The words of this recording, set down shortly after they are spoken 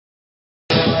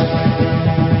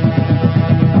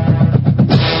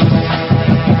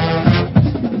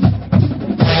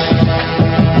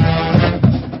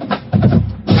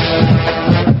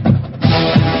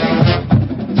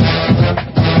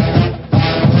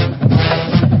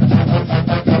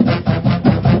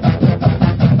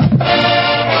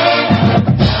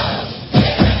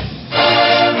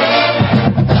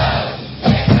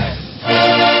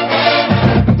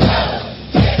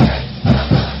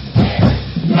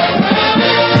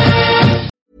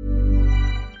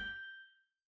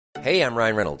Hey, I'm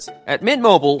Ryan Reynolds. At Mint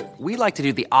Mobile, we like to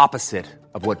do the opposite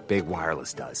of what Big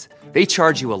Wireless does. They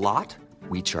charge you a lot,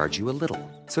 we charge you a little.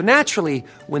 So naturally,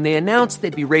 when they announced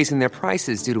they'd be raising their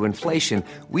prices due to inflation,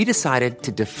 we decided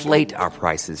to deflate our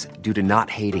prices due to not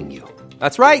hating you.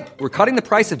 That's right. We're cutting the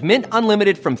price of Mint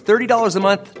Unlimited from $30 a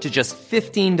month to just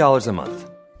 $15 a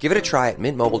month. Give it a try at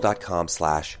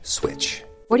mintmobile.com/switch.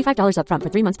 $45 up front for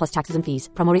 3 months plus taxes and fees.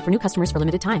 Promo rate for new customers for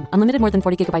limited time. Unlimited more than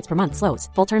 40 gigabytes per month. Slows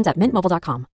full terms at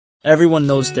mintmobile.com. Everyone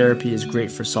knows therapy is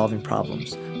great for solving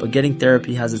problems, but getting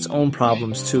therapy has its own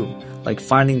problems too, like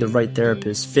finding the right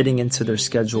therapist, fitting into their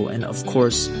schedule, and of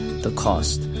course, the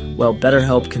cost. Well,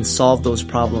 BetterHelp can solve those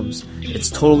problems. It's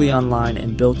totally online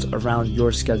and built around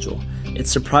your schedule.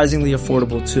 It's surprisingly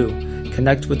affordable too.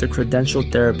 Connect with a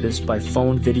credentialed therapist by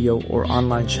phone, video, or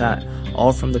online chat,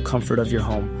 all from the comfort of your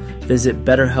home. Visit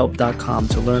BetterHelp.com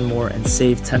to learn more and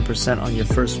save 10% on your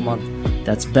first month.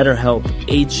 That's BetterHelp,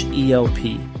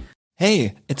 H-E-L-P.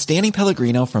 Hey, it's Danny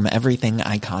Pellegrino from Everything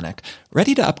Iconic.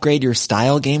 Ready to upgrade your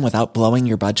style game without blowing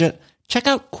your budget? Check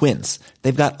out Quince.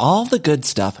 They've got all the good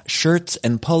stuff, shirts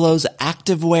and polos,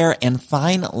 activewear, and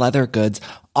fine leather goods,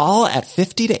 all at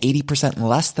 50 to 80%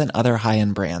 less than other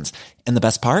high-end brands. And the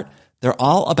best part? They're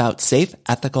all about safe,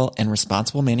 ethical, and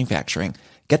responsible manufacturing.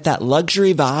 Get that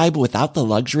luxury vibe without the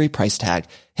luxury price tag.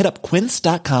 Hit up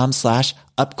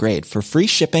quince.com/upgrade for free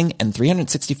shipping and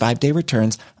 365-day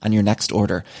returns on your next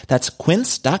order. That's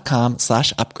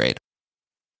quince.com/upgrade.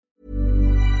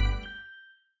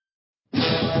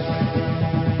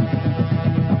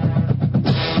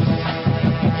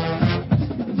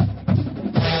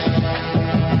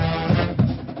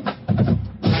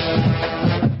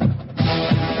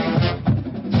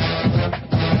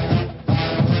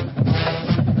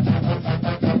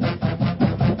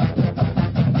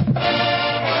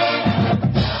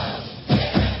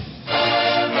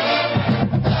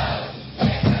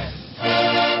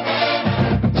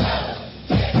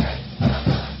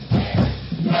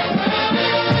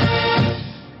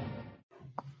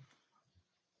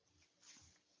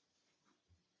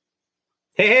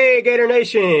 Hey, Gator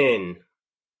Nation.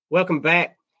 Welcome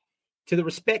back to the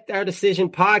Respect Our Decision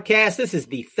podcast. This is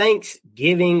the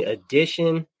Thanksgiving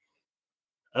edition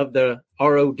of the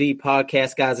ROD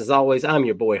podcast. Guys, as always, I'm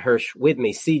your boy Hirsch. With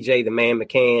me, CJ the Man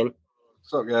McCann.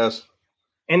 What's up, guys?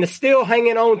 And still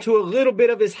hanging on to a little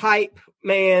bit of his hype,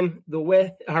 man,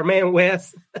 our man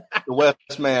Wes. The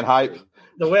West man hype.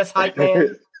 The West hype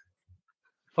man.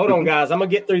 Hold on, guys. I'm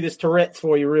going to get through this Tourette's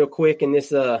for you real quick and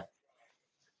this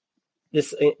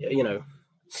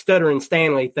stuttering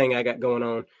Stanley thing I got going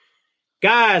on.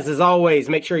 Guys, as always,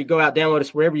 make sure you go out, download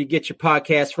us wherever you get your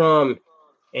podcast from.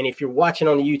 And if you're watching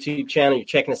on the YouTube channel, you're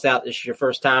checking us out, this is your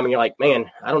first time, and you're like, man,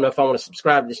 I don't know if I want to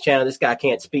subscribe to this channel. This guy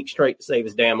can't speak straight to save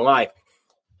his damn life.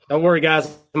 Don't worry, guys.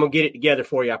 I'm going to get it together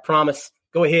for you. I promise.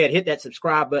 Go ahead, hit that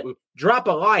subscribe button, drop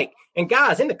a like. And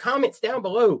guys, in the comments down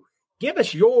below, give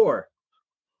us your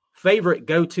favorite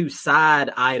go-to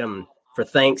side item for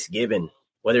Thanksgiving.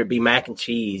 Whether it be mac and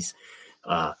cheese,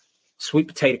 sweet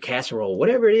potato casserole,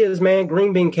 whatever it is, man,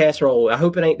 green bean casserole. I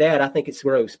hope it ain't that. I think it's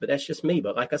gross, but that's just me.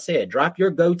 But like I said, drop your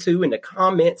go-to in the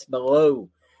comments below.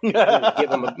 We'll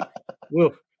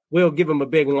give them a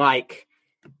big like.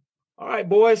 All right,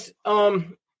 boys. We're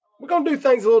going to do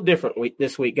things a little different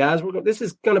this week, guys. This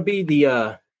is going to be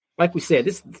the, like we said,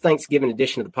 this is the Thanksgiving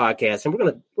edition of the podcast. And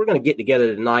we're going to get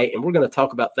together tonight, and we're going to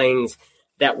talk about things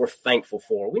that we're thankful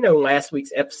for. We know last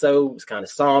week's episode was kind of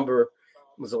somber,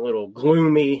 was a little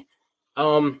gloomy.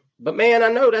 But man, I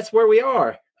know that's where we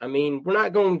are. I mean,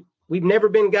 we've never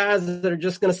been guys that are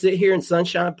just going to sit here and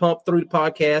sunshine pump through the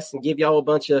podcast and give y'all a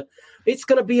bunch of, it's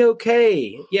going to be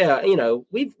okay. Yeah.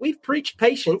 We've preached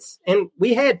patience, and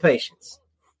we had patience,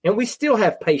 and we still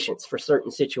have patience for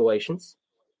certain situations,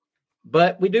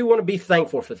 but we do want to be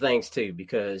thankful for things too,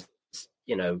 because,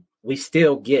 we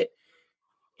still get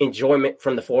enjoyment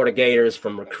from the Florida Gators,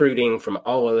 from recruiting, from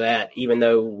all of that, even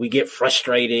though we get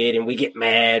frustrated and we get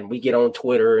mad, we get on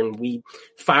Twitter and we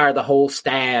fire the whole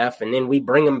staff, and then we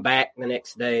bring them back the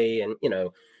next day. And,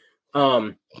 but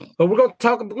we're going to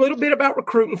talk a little bit about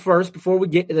recruiting first before we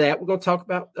get to that. We're going to talk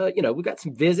about, we got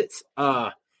some visits.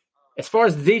 As far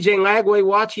as the DJ Lagway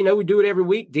watch, we do it every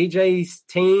week. DJ's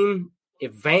team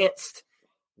advanced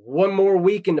one more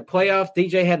week in the playoffs.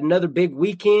 DJ had another big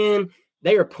weekend.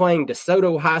 They are playing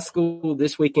DeSoto High School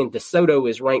this weekend. DeSoto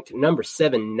is ranked number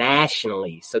 7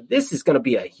 nationally. So this is going to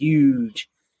be a huge,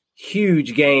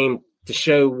 huge game to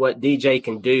show what DJ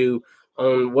can do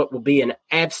on what will be an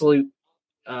absolute,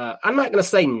 I'm not going to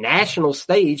say national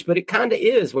stage, but it kind of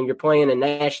is when you're playing a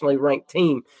nationally ranked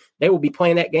team. They will be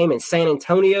playing that game in San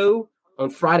Antonio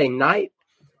on Friday night.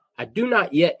 I do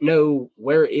not yet know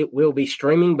where it will be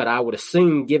streaming, but I would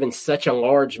assume, given such a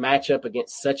large matchup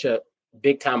against such a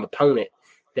big-time opponent,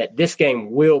 that this game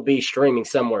will be streaming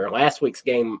somewhere. Last week's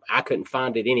game, I couldn't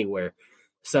find it anywhere.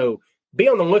 So be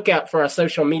on the lookout for our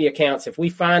social media accounts. If we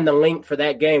find the link for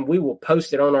that game, we will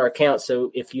post it on our account. So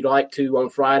if you'd like to,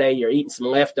 on Friday, you're eating some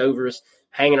leftovers,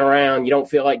 hanging around, you don't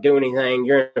feel like doing anything,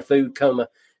 you're in a food coma,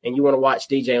 and you want to watch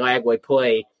DJ Lagway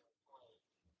play,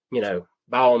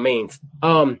 by all means.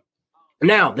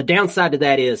 Now, the downside to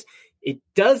that is it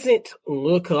doesn't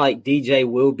look like DJ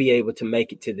will be able to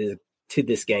make it to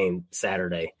this game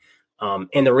Saturday.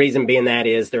 And the reason being that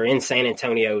is they're in San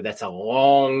Antonio. That's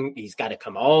he's got to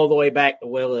come all the way back to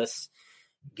Willis,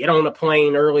 get on a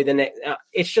plane early the next.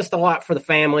 It's just a lot for the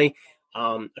family.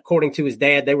 According to his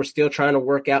dad, they were still trying to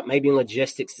work out maybe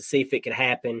logistics to see if it could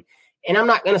happen. And I'm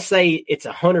not going to say it's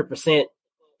 100%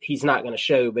 he's not going to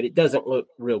show, but it doesn't look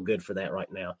real good for that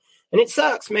right now. And it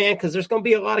sucks, man, because there's going to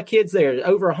be a lot of kids there.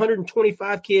 Over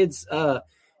 125 kids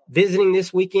visiting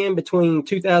this weekend between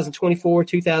 2024,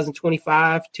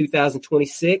 2025,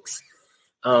 2026.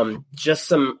 Just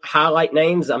some highlight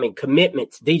names. I mean,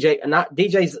 commitments.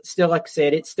 DJ's still, like I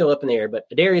said, it's still up in the air, but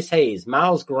Darius Hayes,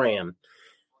 Miles Graham,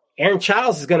 Aaron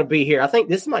Childs is going to be here. I think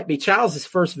this might be Childs'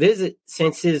 first visit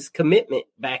since his commitment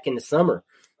back in the summer.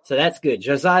 So that's good.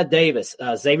 Josiah Davis,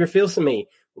 Xavier Filsaime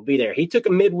will be there. He took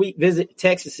a midweek visit to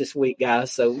Texas this week,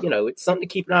 guys. So, it's something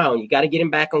to keep an eye on. You got to get him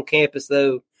back on campus,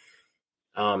 though.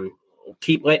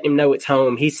 Keep letting him know it's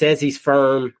home. He says he's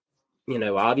firm.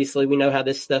 Obviously we know how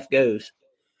this stuff goes.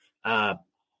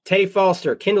 Teddy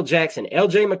Foster, Kendall Jackson,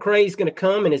 LJ McCray is going to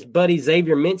come, and his buddy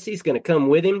Xavier Mincy is going to come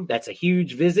with him. That's a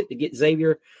huge visit to get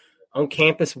Xavier on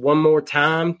campus one more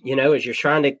time, as you're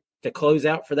trying to close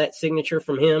out for that signature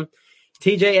from him.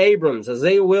 TJ Abrams,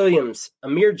 Isaiah Williams,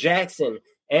 Amir Jackson,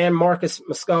 and Marcus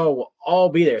Mescal will all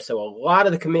be there. So a lot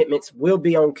of the commitments will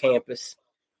be on campus.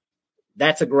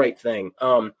 That's a great thing.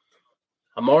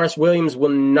 Amaris Williams will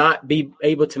not be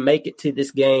able to make it to this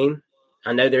game.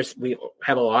 I know we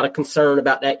have a lot of concern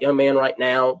about that young man right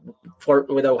now,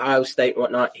 flirting with Ohio State and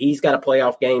whatnot. He's got a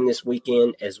playoff game this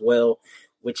weekend as well,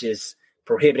 which is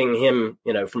prohibiting him,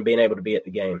 from being able to be at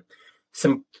the game.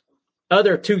 Some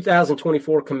other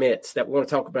 2024 commits that we want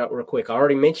to talk about real quick. I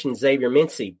already mentioned Xavier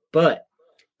Mincy, but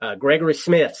Gregory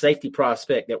Smith, safety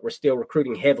prospect that we're still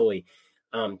recruiting heavily.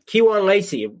 Kewan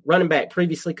Lacey, running back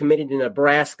previously committed to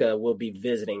Nebraska, will be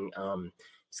visiting.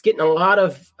 It's getting a lot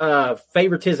of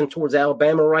favoritism towards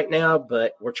Alabama right now,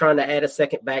 but we're trying to add a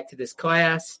second back to this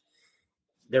class.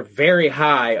 They're very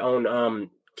high on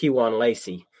Kewan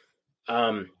Lacey.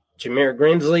 Jameer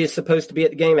Grimsley is supposed to be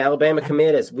at the game, Alabama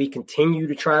commit, as we continue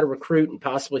to try to recruit and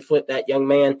possibly flip that young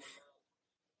man.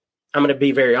 I'm going to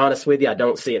be very honest with you. I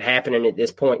don't see it happening at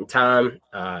this point in time.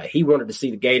 He wanted to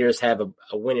see the Gators have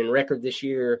a winning record this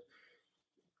year.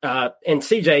 And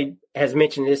CJ has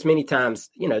mentioned this many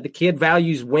times. The kid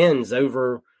values wins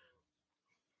over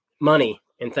money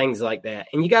and things like that.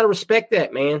 And you got to respect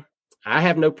that, man. I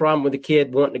have no problem with the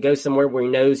kid wanting to go somewhere where he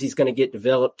knows he's going to get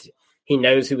developed. He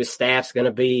knows who his staff's going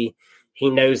to be. He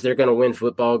knows they're going to win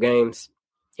football games.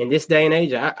 In this day and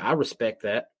age, I respect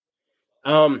that.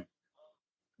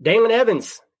 Dalen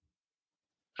Evans,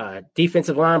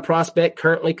 defensive line prospect,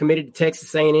 currently committed to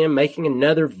Texas A&M, making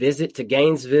another visit to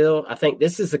Gainesville. I think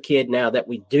this is a kid now that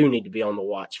we do need to be on the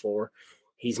watch for.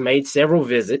 He's made several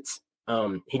visits.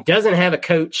 He doesn't have a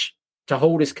coach to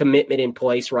hold his commitment in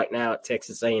place right now at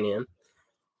Texas A&M.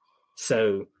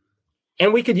 So,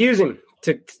 and we could use him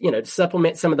to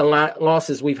supplement some of the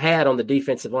losses we've had on the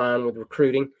defensive line with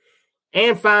recruiting.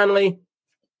 And finally,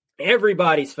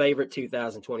 everybody's favorite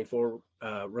 2024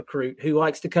 recruit who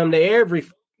likes to come to every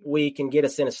week and get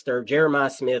us in a stir,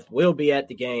 Jeremiah Smith, will be at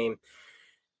the game.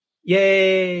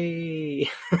 Yay!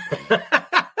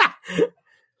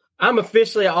 I'm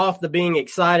officially off the being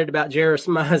excited about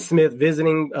Jeremiah Smith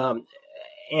visiting.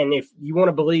 And if you want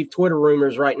to believe Twitter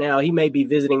rumors right now, he may be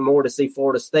visiting more to see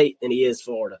Florida State than he is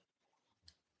Florida.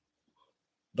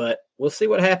 But we'll see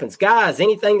what happens. Guys,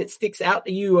 anything that sticks out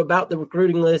to you about the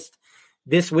recruiting list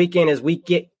this weekend as we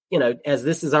get, as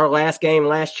this is our last game,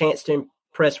 last chance to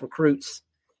impress recruits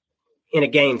in a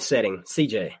game setting?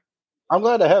 CJ. I'm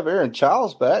glad to have Aaron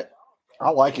Childs back. I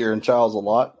like Aaron Childs a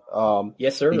lot.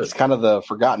 Yes, sir. He's kind of the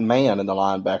forgotten man in the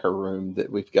linebacker room that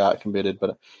we've got committed,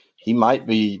 but he might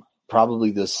be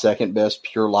probably the second best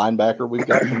pure linebacker we've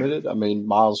got committed. I mean,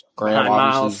 Miles Graham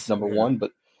obviously is number one,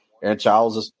 but Aaron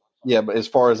Childs is, but as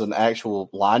far as an actual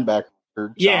linebacker,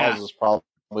 Childs is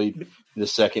probably the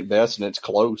second best, and it's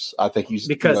close. I think he's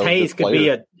because Hayes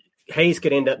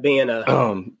could end up being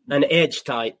an edge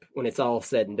type when it's all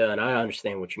said and done. I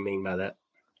understand what you mean by that.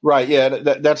 Right. Yeah.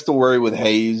 That's the worry with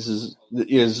Hayes is,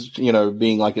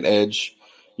 being like an edge,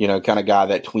 kind of guy,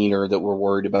 that tweener that we're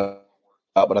worried about.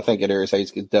 But I think Adarius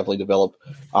Hayes could definitely develop.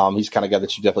 He's kind of guy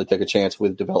that you definitely take a chance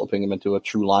with developing him into a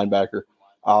true linebacker.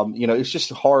 It's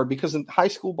just hard because in high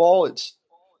school ball,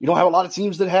 you don't have a lot of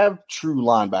teams that have true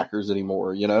linebackers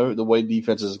anymore. The way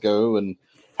defenses go and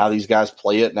how these guys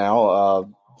play it now.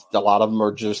 A lot of them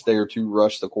are just there to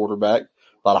rush the quarterback.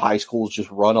 A lot of high schools just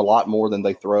run a lot more than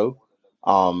they throw.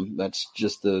 That's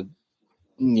just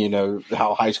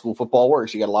how high school football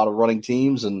works. You got a lot of running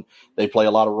teams and they play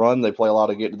a lot of run. They play a lot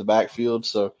of get to the backfield.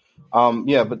 So,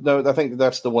 but no, I think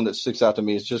that's the one that sticks out to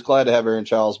me. It's just glad to have Aaron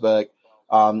Childs back.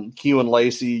 Keelan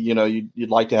Lacey, you'd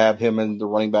like to have him in the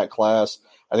running back class.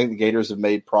 I think the Gators have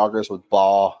made progress with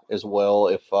Baugh as well.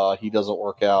 If he doesn't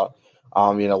work out,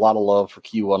 a lot of love for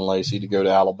Keelan Lacey to go to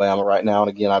Alabama right now. And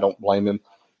again, I don't blame him.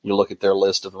 You look at their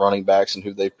list of running backs and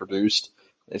who they've produced.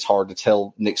 It's hard to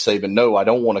tell Nick Saban, no, I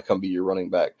don't want to come be your running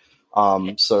back.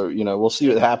 So, we'll see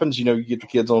what happens. You get the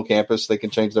kids on campus. They can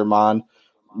change their mind.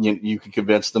 You can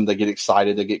convince them. They get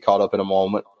excited. They get caught up in a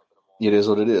moment. It is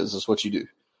what it is. It's what you do.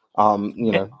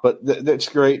 But that's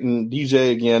great. And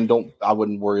DJ, again, I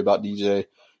wouldn't worry about DJ.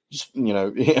 Just,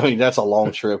 that's a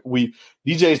long trip.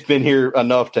 DJ's been here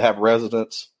enough to have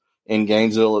residence in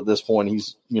Gainesville at this point.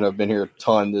 He's, been here a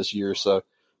ton this year. So,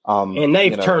 and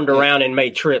they've turned around and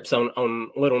made trips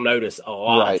on little notice a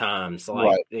lot of times.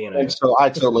 And so I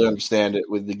totally understand it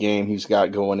with the game he's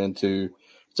got going into.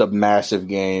 It's a massive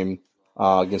game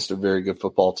against a very good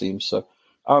football team. So,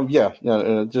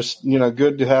 just,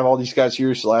 good to have all these guys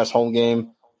here. It's the last home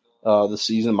game of the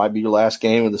season. Might be your last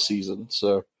game of the season.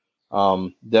 So,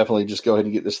 definitely just go ahead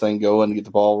and get this thing going and get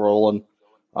the ball rolling.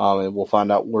 And we'll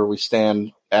find out where we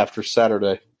stand after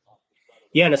Saturday.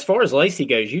 Yeah, and as far as Lacey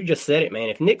goes, you just said it, man.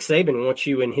 If Nick Saban wants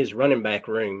you in his running back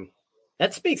room,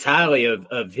 that speaks highly of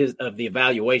the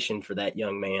evaluation for that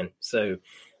young man. So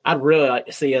I'd really like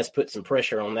to see us put some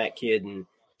pressure on that kid and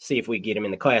see if we get him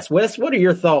in the class. Wes, what are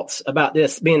your thoughts about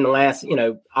this being the last,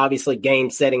 obviously game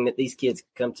setting that these kids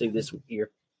come to this year?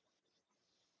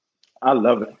 I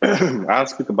love it. I'll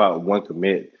speak about one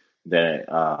commit that,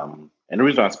 and the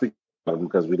reason I speak about it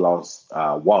because we lost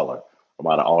Waller from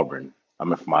out of Auburn.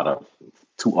 From out of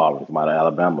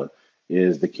Alabama,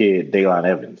 is the kid Daylon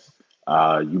Evans.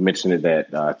 You mentioned it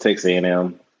that Texas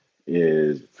A&M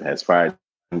has fired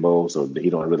Jimbo, so he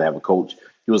don't really have a coach.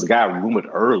 He was a guy rumored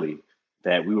early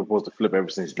that we were supposed to flip ever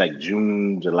since like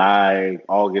June, July,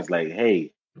 August. Like,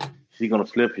 hey, is he gonna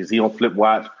flip? Is he on flip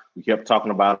watch? We kept talking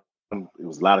about him. There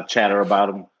was a lot of chatter about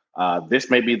him.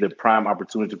 This may be the prime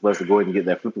opportunity for us to go ahead and get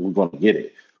that flip. We're going to get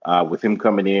it with him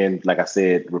coming in. Like I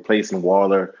said, replacing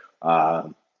Waller.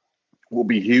 Will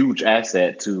be a huge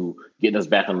asset to getting us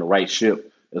back on the right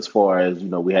ship as far as,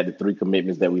 we had the 3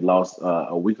 commitments that we lost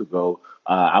a week ago.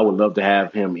 I would love to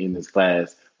have him in this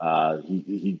class.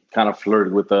 He kind of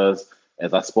flirted with us,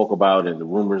 as I spoke about, and the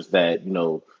rumors that,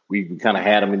 we kind of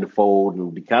had him in the fold,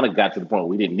 and we kind of got to the point where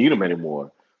we didn't need him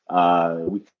anymore. I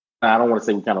don't want to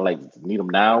say we kind of like need him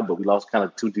now, but we lost kind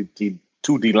of two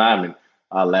D linemen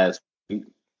last week.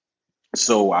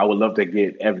 So I would love to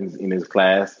get Evans in his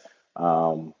class.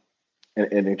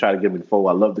 And then try to get him in the fold.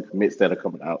 I love the commits that are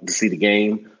coming out to see the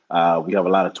game. We have a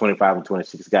lot of 25 and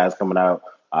 26 guys coming out.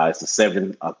 It's a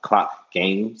 7 o'clock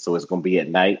game, so it's going to be at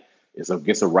night. It's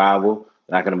against a rival,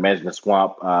 and I can imagine the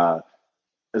Swamp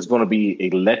is going to be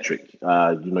electric.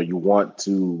 You want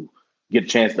to get a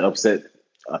chance to upset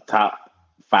a top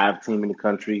 5 team in the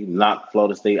country, knock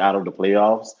Florida State out of the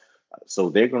playoffs. So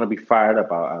they're going to be fired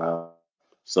up.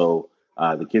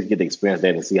 The kids get to experience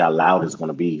that and see how loud it's going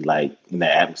to be, like in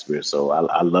the atmosphere. So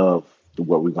I love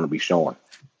what we're going to be showing.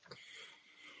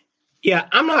 Yeah,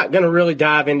 I'm not going to really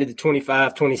dive into the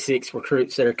 25, 26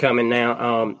 recruits that are coming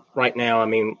now. Right now, I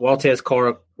mean, Waltez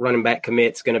Carr, running back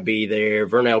commit's going to be there.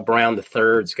 Vernell Brown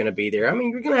III is going to be there. I mean,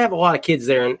 you're going to have a lot of kids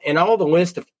there, and all the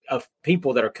list of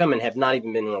people that are coming have not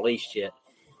even been released yet.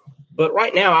 But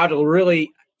right now, I'd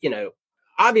really,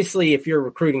 obviously, if you're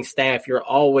recruiting staff, you're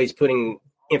always putting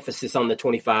emphasis on the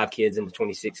 25 kids in the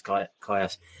 26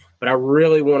 class. But I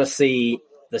really want to see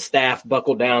the staff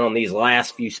buckle down on these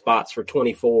last few spots for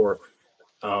 24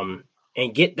 and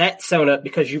get that sewn up,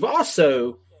 because you've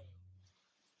also,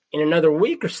 in another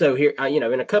week or so here,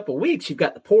 in a couple of weeks, you've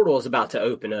got the portal is about to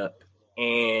open up,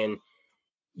 and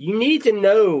you need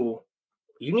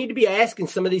to be asking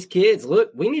some of these kids,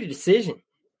 look, we need a decision.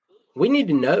 We need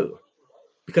to know,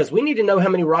 because we need to know how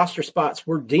many roster spots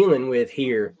we're dealing with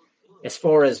here as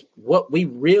far as what we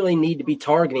really need to be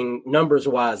targeting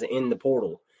numbers-wise in the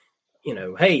portal.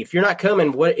 Hey, if you're not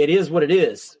coming, it is what it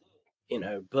is,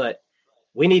 but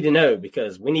we need to know,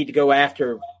 because we need to go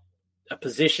after a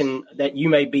position that you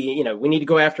may be, we need to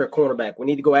go after a cornerback. We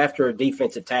need to go after a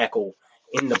defensive tackle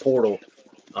in the portal.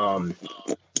 And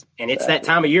it's that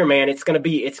time of year, man. It's going to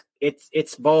be,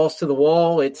 it's balls to the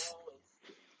wall. It's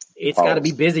got to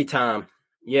be busy time.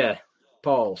 Yeah.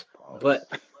 Pause. But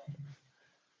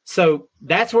so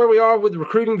that's where we are with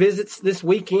recruiting visits this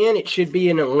weekend. It should be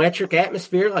an electric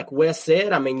atmosphere, like Wes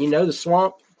said. I mean, the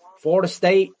Swamp, Florida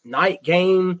State, night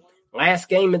game, last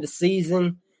game of the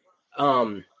season.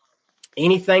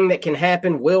 Anything that can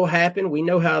happen will happen. We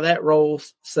know how that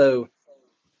rolls. So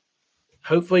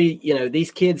hopefully,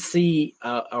 these kids see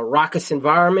a raucous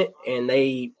environment and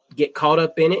they get caught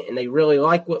up in it and they really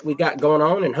like what we got going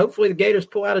on. And hopefully the Gators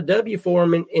pull out a W for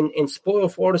them and spoil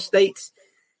Florida State's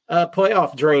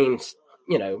playoff dreams.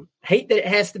 Hate that it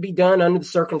has to be done under the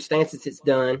circumstances it's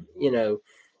done.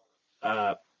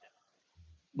 Want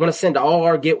to send all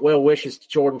our get well wishes to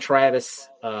Jordan Travis.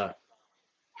 I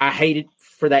hated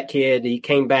for that kid. He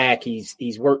came back.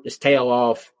 He's worked his tail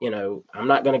off. I'm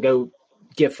not going to go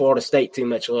give Florida State too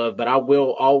much love, but I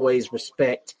will always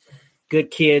respect good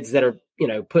kids that are,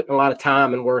 putting a lot of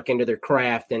time and work into their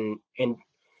craft and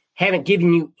haven't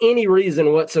given you any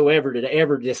reason whatsoever to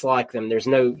ever dislike them. There's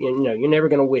no, you're never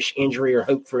going to wish injury or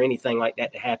hope for anything like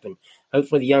that to happen.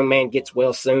 Hopefully the young man gets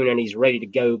well soon and he's ready to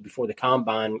go before the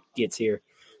combine gets here.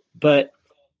 But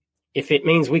if it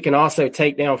means we can also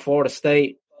take down Florida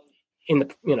State in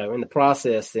the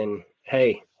process, then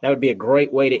hey, that would be a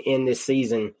great way to end this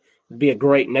season. It'd be a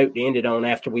great note to end it on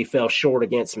after we fell short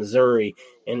against Missouri.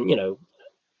 And,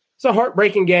 it's a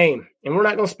heartbreaking game, and we're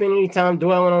not going to spend any time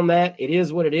dwelling on that. It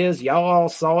is what it is. Y'all all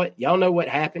saw it. Y'all know what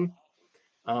happened.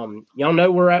 Y'all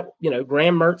know we're at,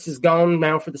 Graham Mertz is gone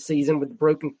now for the season with the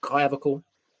broken clavicle.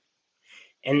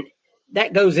 And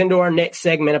that goes into our next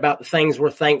segment about the things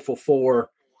we're thankful for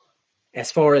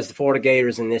as far as the Florida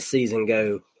Gators in this season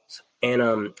go.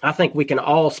 And I think we can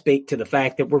all speak to the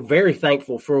fact that we're very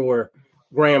thankful for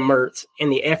Graham Mertz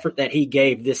and the effort that he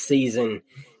gave this season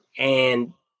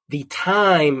and the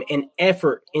time and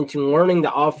effort into learning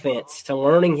the offense, to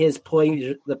learning his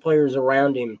players, the players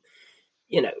around him.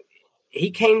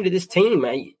 He came to this team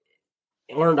and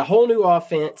learned a whole new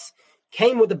offense,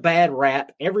 came with a bad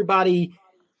rap. Everybody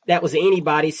that was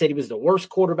anybody said he was the worst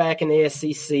quarterback in the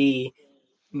SEC,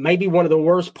 maybe one of the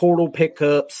worst portal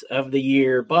pickups of the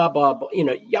year, blah, blah, blah.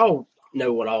 Y'all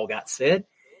know what all got said.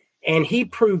 And he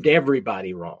proved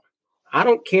everybody wrong. I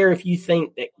don't care if you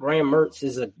think that Graham Mertz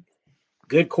is a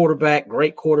good quarterback,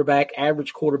 great quarterback,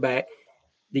 average quarterback.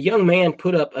 The young man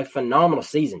put up a phenomenal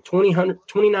season,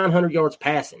 2,900 yards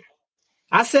passing.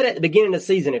 I said at the beginning of the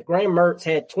season, if Graham Mertz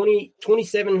had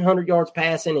 2,700 yards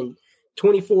passing and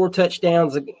 24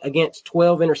 touchdowns against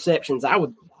 12 interceptions, I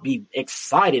would be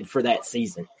excited for that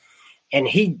season. And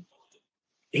he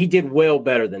did well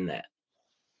better than that.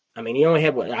 I mean, he only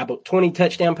had, about 20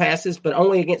 touchdown passes, but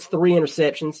only against 3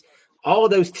 interceptions. All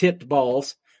of those tipped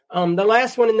balls. The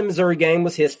last one in the Missouri game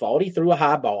was his fault. He threw a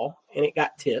high ball, and it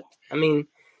got tipped. I mean,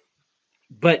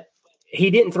 but he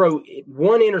didn't throw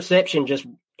one interception just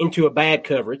into a bad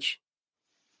coverage.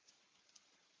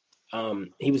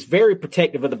 He was very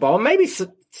protective of the ball, maybe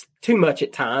too much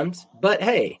at times. But,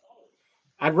 hey,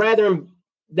 I'd rather him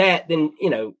that than,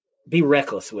 be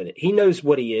reckless with it. He knows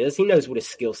what he is. He knows what his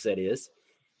skill set is.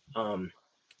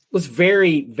 Was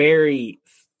very, very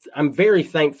I'm very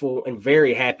thankful and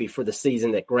very happy for the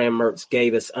season that Graham Mertz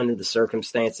gave us under the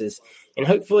circumstances. And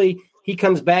hopefully he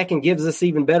comes back and gives us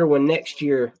even better one next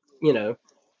year,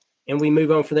 and we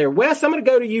move on from there. Wes, I'm going to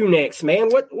go to you next, man.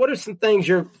 What are some things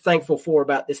you're thankful for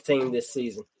about this team this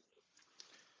season?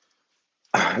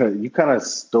 You kind of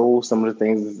stole some of the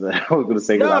things that I was going to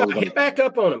say. No, hit back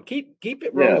up on them. Keep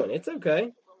it rolling. Yeah. It's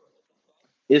okay.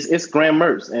 It's Graham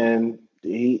Mertz, and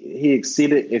he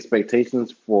exceeded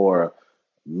expectations for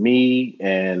me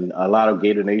and a lot of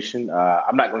Gator Nation.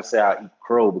 I'm not going to say I eat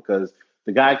crow because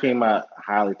the guy came out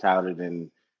highly touted,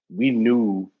 and we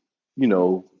knew,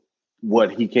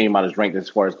 what he came out as ranked as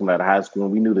far as coming out of high school.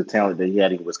 And we knew the talent that he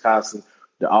had in Wisconsin.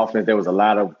 The offense, there was a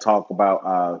lot of talk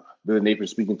about Billy Napier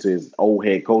speaking to his old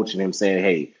head coach and him saying,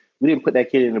 hey, we didn't put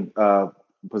that kid in a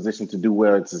position to do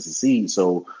well to succeed.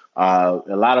 So a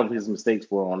lot of his mistakes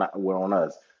were on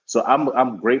us. So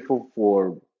I'm grateful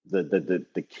for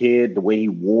the kid, the way he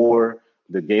wore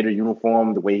the Gator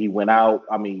uniform, the way he went out.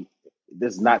 I mean,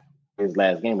 this is not his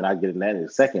last game, and I'll get into that in a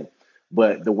second.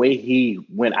 But the way he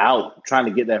went out trying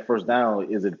to get that first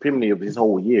down is the epitome of his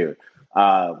whole year.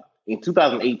 In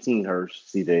 2018,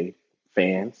 CJ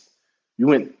fans, you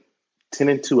went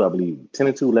 10-2, I believe.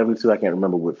 10-2, 11-2, I can't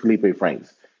remember, with Felipe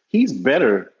Franks. He's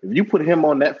better. If you put him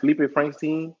on that Felipe Franks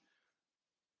team,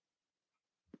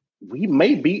 we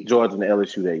may beat Georgia and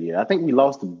LSU that year. I think we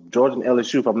lost to Georgia and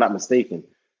LSU, if I'm not mistaken.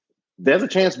 There's a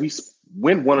chance we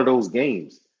win one of those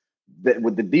games. That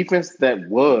with the defense that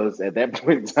was at that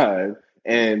point in time,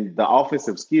 and the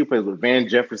offensive skill players with Van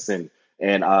Jefferson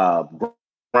and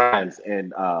Grimes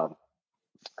and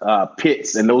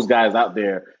Pitts and those guys out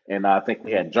there, and I think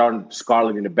we had Jordan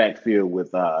Scarlett in the backfield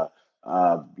with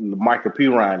Michael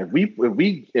Pirine. If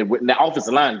we with the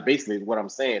offensive line, basically is what I'm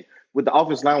saying, with the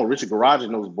offensive line with Richard Garage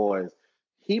and those boys,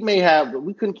 we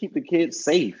couldn't keep the kids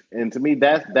safe. And to me,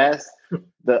 that's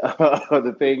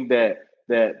the thing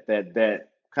that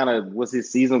kind of was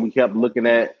his season. We kept looking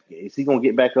at, is he going to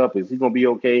get back up? Is he going to be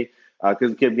okay?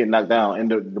 Because he kept getting knocked down. And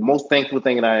the most thankful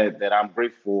thing that I'm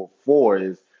grateful for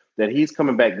is that he's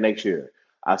coming back next year.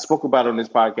 I spoke about on this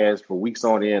podcast for weeks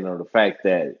on end on the fact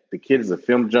that the kid is a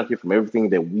film junkie from everything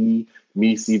that me,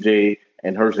 CJ,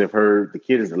 and Hurst have heard. The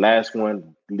kid is the last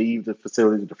one leave the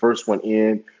facility, the first one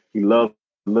in. He loves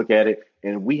to look at it.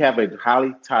 And we have a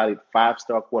highly touted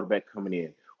 5-star quarterback coming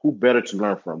in. Who better to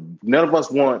learn from? None of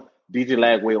us want DJ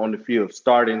Lagway on the field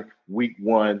starting week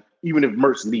 1, even if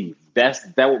Mertz leaves.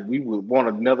 We would want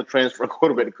another transfer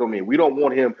quarterback to come in. We don't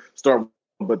want him starting,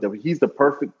 but he's the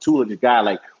perfect tutelage guy.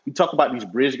 Like, we talk about these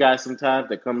bridge guys sometimes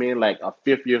that come in like a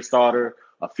 5th-year starter,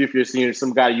 a 5th-year senior,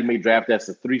 some guy you may draft that's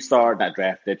a 3-star, not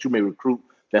draft, that you may recruit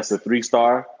that's a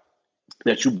 3-star,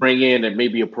 that you bring in and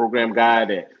maybe a program guy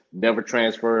that never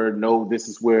transferred. No, this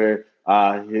is where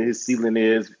his ceiling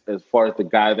is as far as the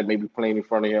guy that may be playing in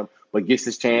front of him, but gets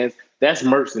his chance. That's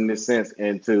Mertz in this sense.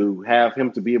 And to have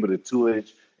him to be able to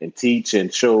tutelage and teach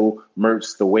and show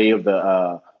Mertz the way of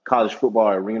the college football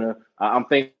arena, I'm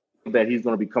thinking that he's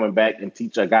going to be coming back and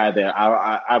teach a guy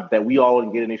that that we all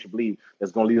in Gator Nation believe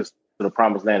that's going to lead us to the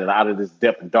promised land and out of this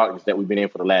depth and darkness that we've been in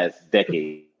for the last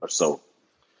decade or so.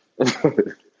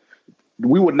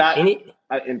 We would not, and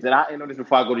I end on this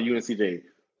before I go to you and CJ.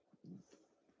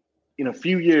 In a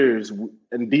few years,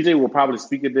 and DJ will probably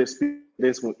speak this in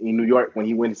New York when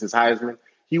he wins his Heisman,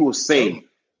 he will say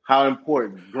how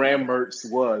important Graham Mertz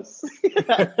was. He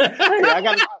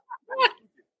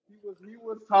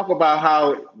would talk about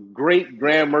how great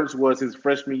Graham Mertz was his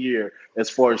freshman year as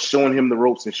far as showing him the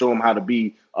ropes and showing him how to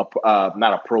be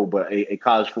not a pro, but a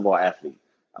college football athlete.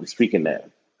 I'm speaking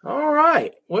that. All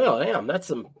right. Well, damn, that's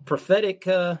some prophetic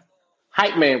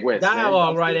hype man West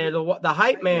dialogue right there. The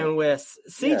hype man West.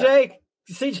 CJ,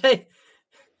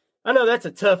 I know that's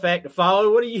a tough act to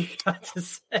follow. What do you got to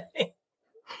say?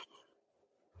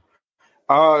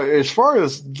 As far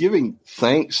as giving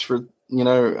thanks for,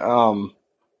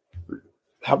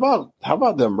 how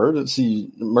about the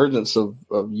emergence of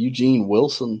Eugene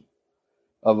Wilson,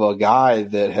 of a guy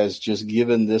that has just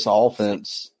given this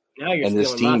offense and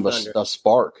this team a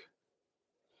spark.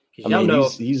 I mean,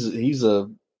 he's a.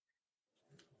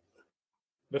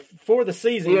 Before the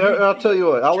season, I'll tell you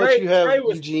what. I'll let you have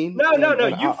Eugene. No.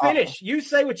 You finish. You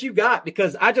say what you got,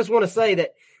 because I just want to say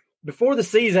that before the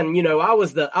season, I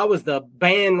was the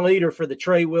band leader for the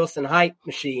Trey Wilson hype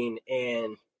machine,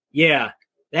 and yeah,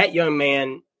 that young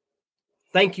man.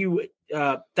 Thank you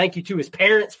to his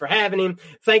parents for having him.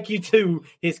 Thank you to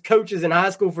his coaches in high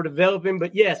school for developing.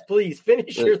 But yes, please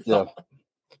finish your thought.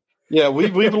 Yeah,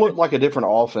 we've looked like a different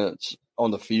offense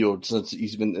on the field since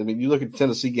he's been. I mean, you look at the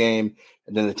Tennessee game,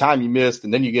 and then the time you missed,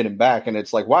 and then you get him back, and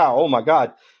it's like, wow, oh my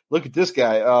God, look at this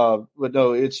guy. But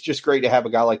no, it's just great to have a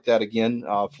guy like that again.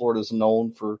 Florida's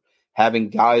known for having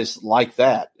guys like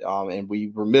that, and we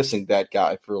were missing that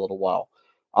guy for a little while.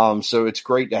 So it's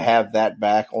great to have that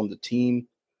back on the team.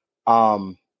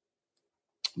 But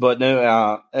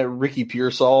no, Ricky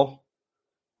Pearsall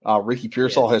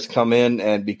has come in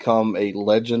and become a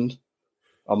legend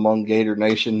among Gator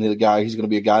Nation. He's going to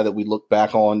be a guy that we look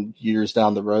back on years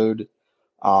down the road,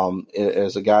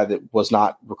 as a guy that was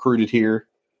not recruited here.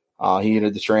 He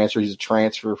entered the transfer. He's a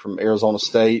transfer from Arizona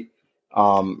State,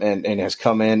 and has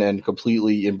come in and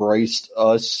completely embraced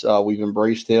us. We've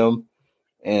embraced him.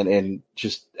 And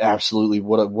just absolutely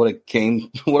what a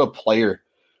game, what a player,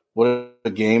 what a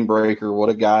game breaker, what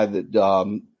a guy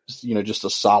that, just a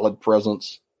solid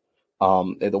presence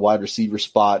at the wide receiver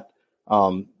spot.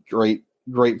 Great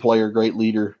player, great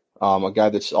leader, a guy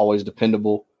that's always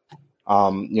dependable.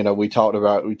 We talked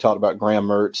about Graham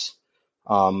Mertz.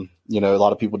 A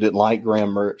lot of people didn't like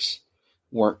Graham Mertz,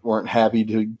 weren't happy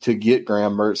to get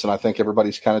Graham Mertz. And I think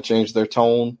everybody's kind of changed their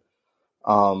tone.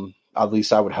 At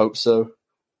least I would hope so.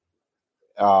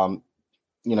 A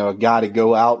guy to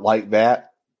go out like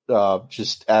that,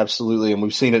 just absolutely. And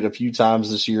we've seen it a few times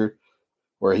this year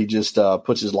where he just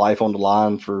puts his life on the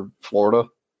line for Florida.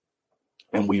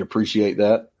 And we appreciate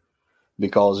that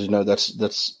because,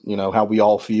 that's how we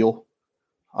all feel.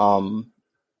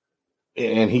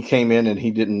 and he came in and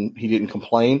he didn't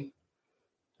complain.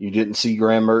 You didn't see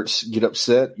Graham Mertz get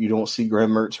upset. You don't see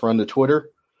Graham Mertz run to Twitter.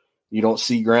 You don't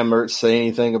see Graham Mertz say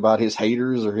anything about his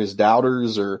haters or his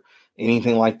doubters or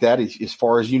anything like that. As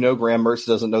far as you know, Graham Mertz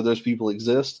doesn't know those people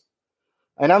exist.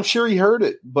 And I'm sure he heard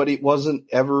it, but it wasn't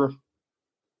ever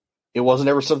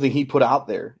something he put out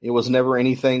there. It was never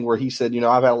anything where he said,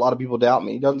 I've had a lot of people doubt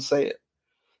me. He doesn't say it.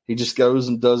 He just goes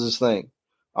and does his thing.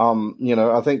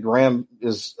 I think Graham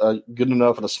is a good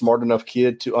enough and a smart enough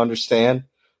kid to understand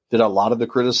that a lot of the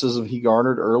criticism he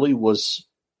garnered early was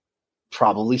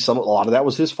probably a lot of that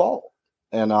was his fault.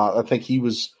 And I think he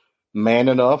was man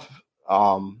enough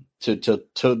to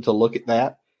look at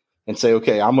that and say,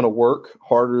 okay, I'm going to work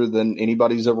harder than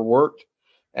anybody's ever worked.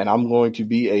 And I'm going to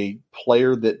be a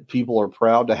player that people are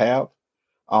proud to have.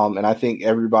 And I think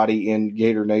everybody in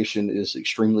Gator Nation is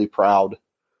extremely proud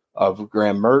of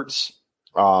Graham Mertz.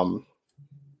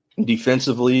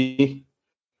 Defensively,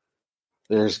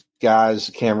 there's guys,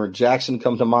 Cameron Jackson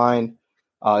come to mind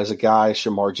as a guy,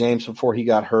 Shamar James before he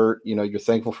got hurt. You're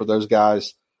thankful for those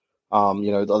guys. A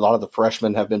lot of the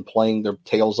freshmen have been playing their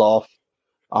tails off,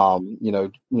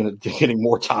 getting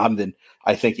more time than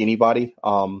I think anybody.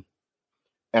 And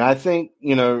I think,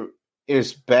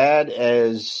 as bad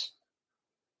as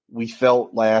we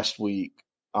felt last week,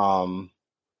 I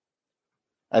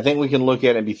think we can look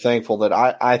at it and be thankful that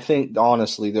I think,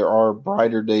 honestly, there are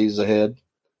brighter days ahead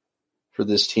for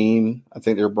this team. I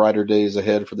think there are brighter days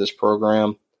ahead for this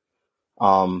program.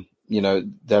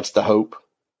 That's the hope.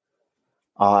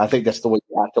 I think that's the way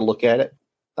you have to look at it.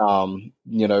 I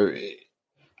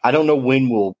don't know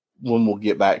when we'll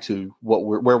get back to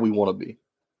where we want to be.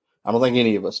 I don't think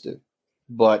any of us do,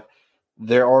 but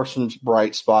there are some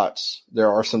bright spots.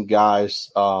 There are some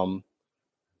guys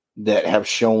that have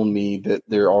shown me that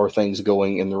there are things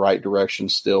going in the right direction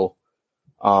still.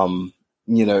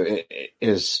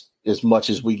 As much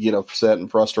as we get upset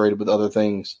and frustrated with other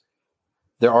things,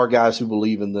 there are guys who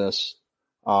believe in this.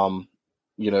 A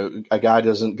guy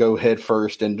doesn't go head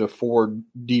first into 4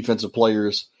 defensive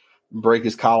players, break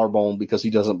his collarbone because he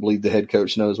doesn't believe the head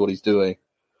coach knows what he's doing.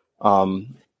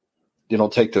 You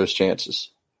don't take those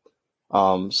chances.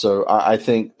 So I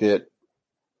think that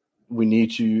we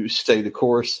need to stay the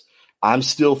course. I'm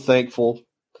still thankful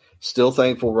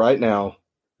right now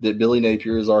that Billy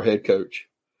Napier is our head coach.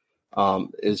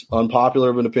 As unpopular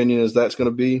of an opinion as that's going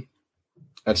to be,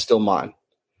 that's still mine.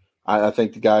 I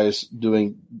think the guy is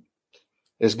doing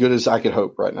as good as I could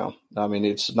hope right now. I mean,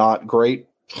 it's not great.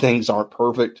 Things aren't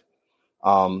perfect.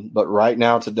 But right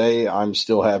now, today, I'm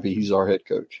still happy he's our head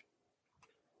coach.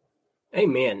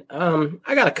 Amen.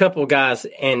 I got a couple of guys,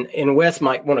 and Wes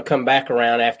might want to come back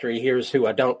around after he hears who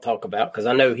I don't talk about, because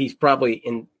I know he's probably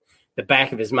in the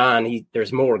back of his mind.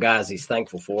 There's more guys he's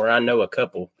thankful for. I know a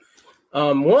couple.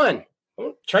 One,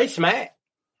 Trey Smack.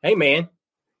 Hey, man.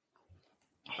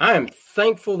 I am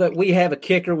thankful that we have a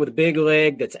kicker with a big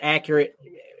leg that's accurate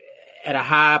at a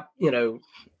high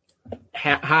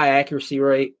accuracy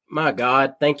rate. My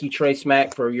God, thank you, Trey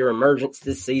Smack, for your emergence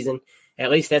this season. At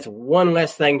least that's one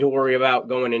less thing to worry about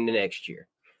going into next year.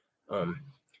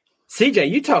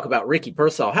 CJ, you talk about Ricky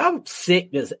Pearsall. How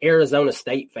sick does Arizona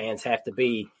State fans have to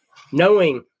be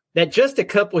knowing that just a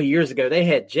couple of years ago they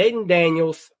had Jaden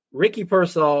Daniels, Ricky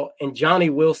Pearsall, and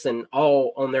Johnny Wilson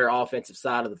all on their offensive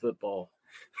side of the football.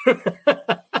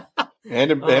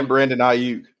 and Brandon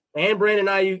Ayuk. And Brandon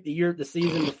Ayuk the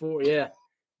season before, yeah.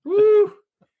 Woo!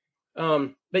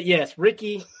 But yes,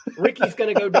 Ricky's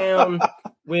going to go down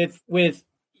with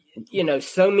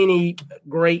so many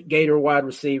great Gator wide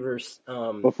receivers.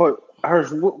 Before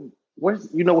where's where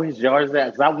his yards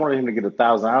at? Because I wanted him to get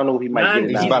 1,000. I don't know if he might get it.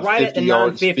 He's about right 50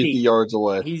 yards, 50 yards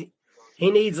away.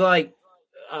 He needs like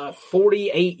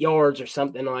 48 yards or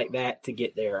something like that to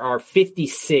get there, or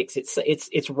 56.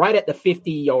 It's right at the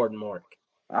 50-yard mark.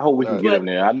 I hope we can get him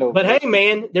there. I know, but hey,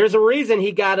 man, there's a reason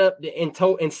he got up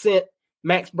and sent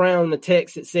Max Brown the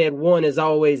text that said 1 is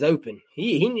always open.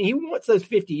 He wants those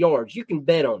 50 yards. You can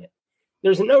bet on it.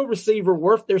 There's no receiver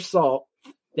worth their salt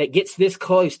that gets this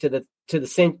close to the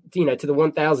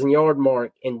 1,000-yard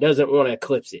mark and doesn't want to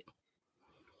eclipse it.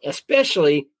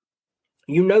 Especially,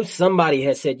 somebody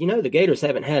has said, the Gators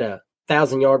haven't had a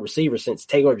 1,000-yard receiver since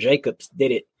Taylor Jacobs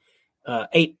did it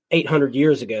 800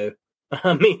 years ago.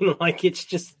 I mean, like,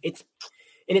 it's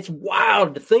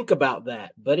wild to think about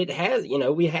that, but it has,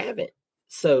 we haven't.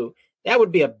 So that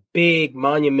would be a big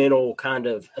monumental kind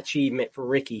of achievement for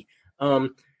Ricky.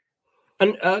 And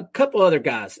a couple other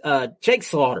guys, Jake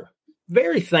Slaughter,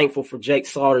 very thankful for Jake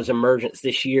Slaughter's emergence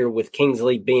this year with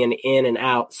Kingsley being in and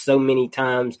out so many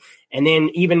times. And then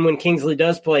even when Kingsley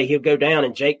does play, he'll go down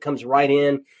and Jake comes right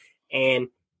in. And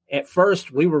at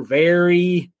first we were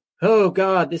very, oh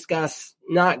God, this guy's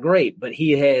not great, but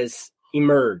he has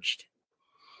emerged.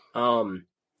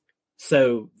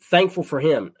 So thankful for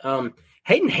him.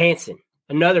 Hayden Hansen,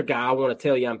 another guy I want to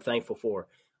tell you I'm thankful for.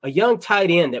 A young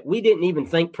tight end that we didn't even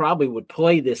think probably would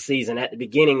play this season at the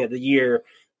beginning of the year,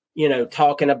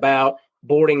 talking about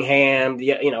Boardingham,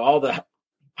 all the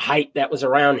hype that was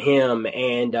around him,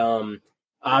 and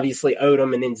obviously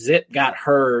Odom, and then Zip got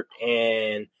hurt,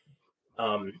 and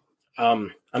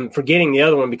I'm forgetting the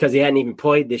other one because he hadn't even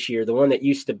played this year, the one that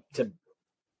used to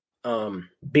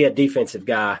be a defensive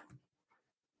guy.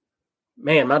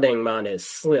 Man, my dang mind has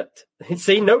slipped.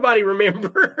 See, nobody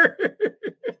remember.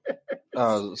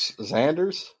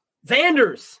 Xanders?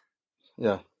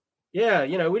 Yeah. Yeah,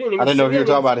 we didn't even. I didn't know if you were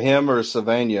talking about him or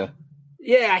Savannah.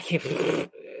 Yeah, I can't.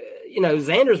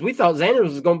 Xanders. We thought Xanders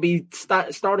was going to be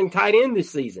starting tight end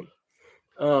this season.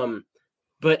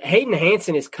 But Hayden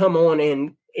Hansen has come on,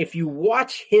 and if you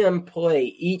watch him play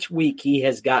each week, he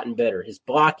has gotten better. His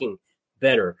blocking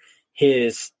better,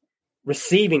 his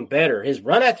receiving better, his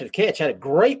run after the catch. Had a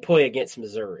great play against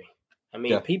Missouri. I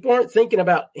mean, People aren't thinking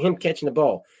about him catching the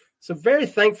ball. So very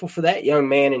thankful for that young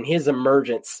man and his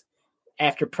emergence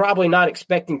after probably not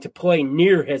expecting to play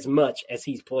near as much as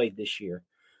he's played this year.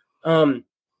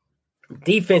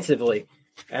 Defensively,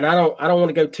 and I don't want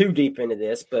to go too deep into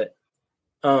this, but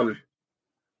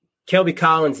Kelby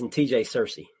Collins and TJ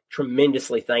Searcy,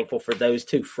 tremendously thankful for those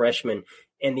two freshmen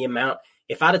and the amount.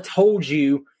 If I'd have told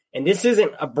you, and this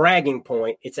isn't a bragging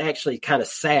point, it's actually kind of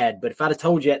sad, but if I'd have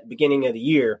told you at the beginning of the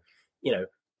year,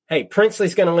 hey,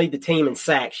 Princely's going to lead the team in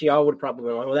sacks, y'all would have probably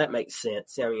been like, well, that makes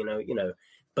sense.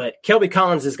 But Kelby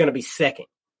Collins is going to be second.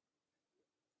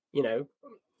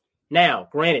 Now,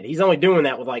 granted, he's only doing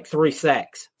that with like 3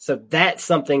 sacks. So that's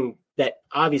something that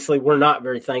obviously we're not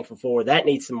very thankful for. That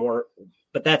needs some more,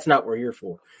 but that's not what we're here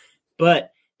for.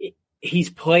 But he's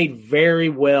played very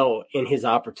well in his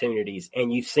opportunities,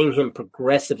 and you've seen him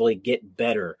progressively get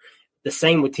better. The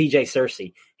same with TJ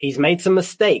Searcy. He's made some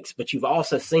mistakes, but you've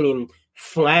also seen him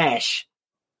flash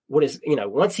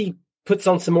once he puts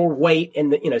on some more weight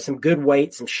and some good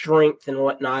weight, some strength and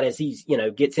whatnot as he's,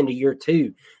 gets into year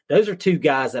 2. Those are 2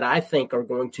 guys that I think are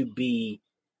going to be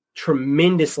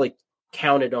tremendously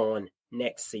counted on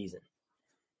next season.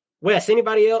 Wes,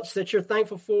 anybody else that you're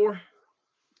thankful for?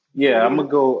 Yeah, I'm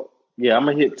going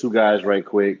to hit 2 guys right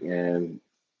quick. And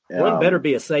one better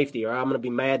be a safety, or I'm going to be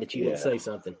mad that you didn't say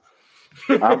something.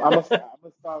 I'm going to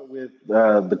start with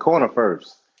the corner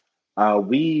first. I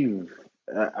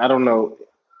don't know,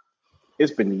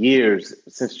 it's been years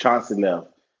since Chauncey left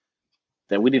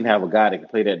that we didn't have a guy that could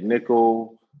play that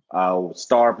nickel,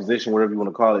 star position, whatever you want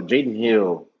to call it. Jaden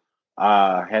Hill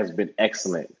has been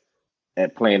excellent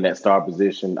at playing that star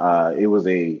position. It was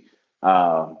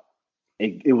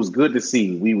good to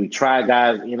see. We tried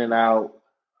guys in and out,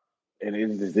 and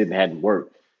it just hadn't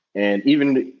worked. And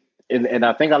and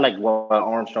I think I like what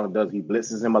Armstrong does. He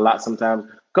blitzes him a lot sometimes.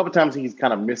 A couple times he's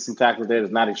kind of missed some tackles there.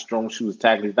 It's not his strong shoes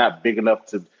tackle. He's not big enough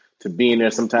to be in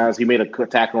there sometimes. He made a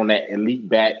tackle on that elite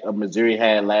back of Missouri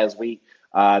had last week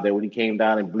that when he came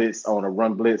down and blitzed on a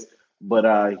run blitz.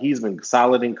 But he's been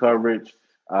solid in coverage.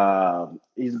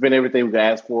 He's been everything we've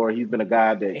asked for. He's been a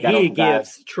guy that he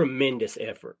gives tremendous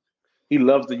effort. He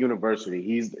loves the university.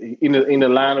 He's in the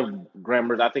line of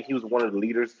Grammars. I think he was one of the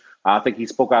leaders. I think he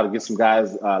spoke out against some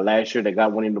guys last year that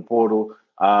got one in the portal.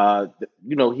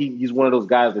 He's one of those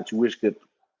guys that you wish could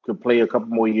play a couple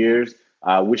more years.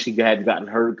 I wish he had gotten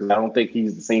hurt because I don't think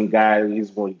he's the same guy he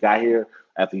is when he got here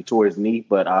after he tore his knee.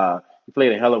 But he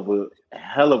played a hell of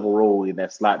a role in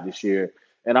that slot this year.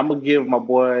 And I'm gonna give my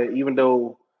boy, even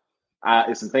though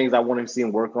it's some things I want to see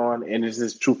him work on, and it's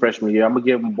his true freshman year, I'm gonna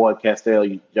give my boy Castell.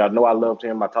 Y'all know I loved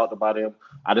him. I talked about him.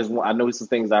 I know some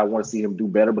things I want to see him do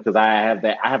better because I have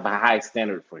a high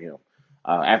standard for him.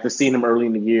 After seeing him early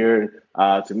in the year,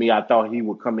 to me, I thought he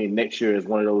would come in next year as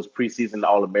one of those preseason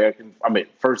All-American. I mean,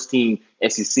 first team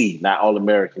SEC, not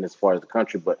All-American as far as the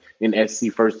country, but in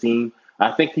SEC first team.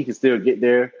 I think he can still get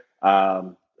there.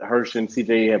 Hirsch and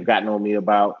CJ have gotten on me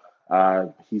about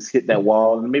he's hit that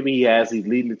wall, and maybe he has. He's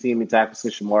leading the team in tackles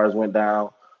since Shamar's went down.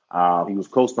 He was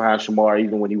close behind Shamar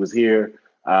even when he was here.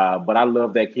 But I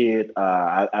love that kid.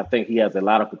 I think he has a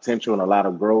lot of potential and a lot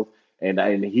of growth.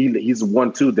 And he's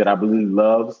one, too, that I believe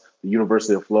loves the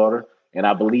University of Florida. And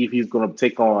I believe he's going to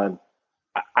take on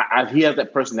he has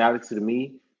that personality to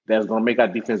me that's going to make our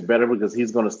defense better because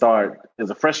he's going to start. As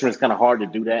a freshman, it's kind of hard to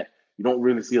do that. You don't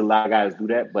really see a lot of guys do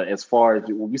that. But as far as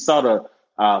we saw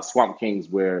the Swamp Kings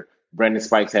where Brandon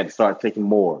Spikes had to start taking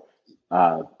more.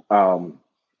 Tim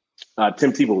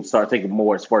Tebow would start taking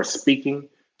more as far as speaking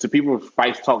to people,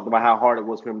 Fife talked about how hard it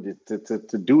was for him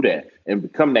to do that and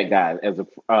become that guy as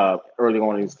early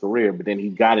on in his career. But then he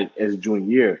got it as junior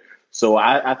year. So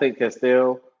I think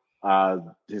Castell,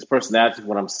 his personality,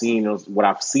 what I've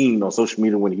seen on social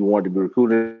media when he wanted to be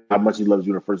recruited, how much he loves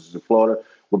University of Florida,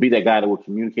 will be that guy that will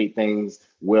communicate things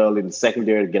well in the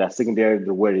secondary, to get our secondary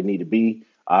to where they need to be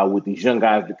with these young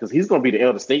guys, because he's going to be the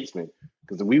elder statesman.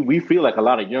 Because we feel like a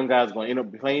lot of young guys are going to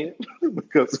end up playing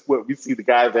because what we see the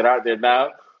guys that are out there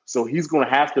now. So he's going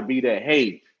to have to be that,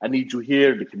 hey, I need you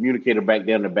here, the communicator back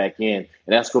there in the back end.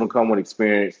 And that's going to come with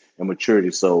experience and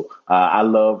maturity. So I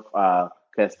love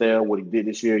Castell, what he did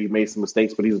this year. He made some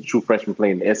mistakes, but he's a true freshman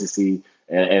playing in the SEC.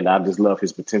 And I just love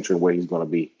his potential and where he's going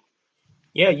to be.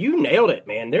 Yeah, you nailed it,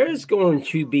 man. There's going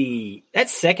to be – that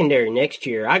secondary next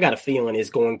year, I got a feeling, is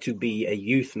going to be a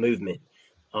youth movement.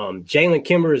 Jalen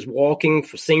Kimber is walking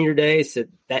for senior day, so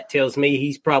that tells me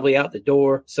he's probably out the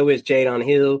door. So is Jadon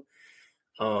Hill.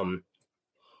 And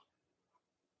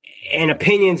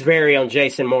opinions vary on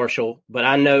Jason Marshall, but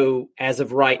I know as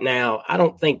of right now, I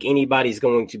don't think anybody's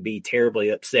going to be terribly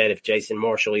upset if Jason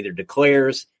Marshall either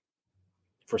declares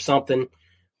for something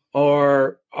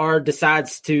or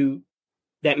decides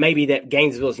that maybe that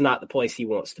Gainesville is not the place he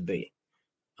wants to be.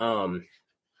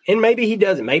 And maybe he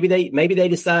doesn't. Maybe they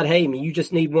decide, hey, you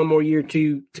just need one more year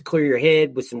to clear your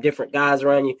head with some different guys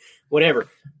around you, whatever.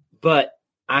 But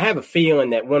I have a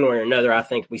feeling that one way or another, I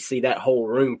think we see that whole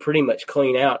room pretty much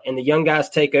clean out and the young guys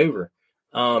take over.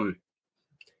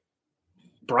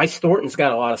 Bryce Thornton's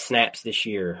got a lot of snaps this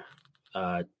year.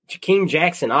 Jakeem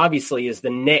Jackson obviously is the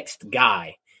next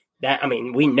guy.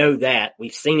 We know that.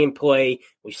 We've seen him play.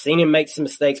 We've seen him make some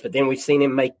mistakes, but then we've seen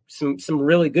him make some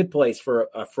really good plays for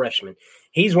a freshman.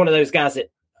 He's one of those guys that,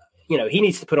 he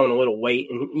needs to put on a little weight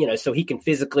and, so he can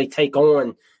physically take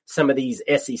on some of these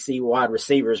SEC wide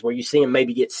receivers where you see him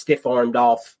maybe get stiff-armed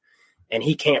off and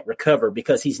he can't recover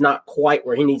because he's not quite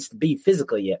where he needs to be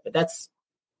physically yet. But that's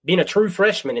being a true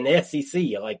freshman in the SEC.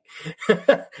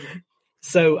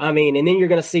 So, and then you're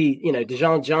going to see,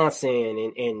 Dejon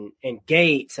Johnson and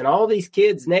Gates and all these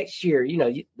kids next year.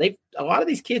 A lot of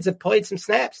these kids have played some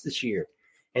snaps this year,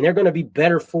 and they're going to be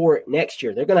better for it next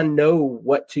year. They're going to know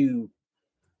what to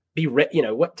be,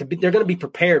 they're going to be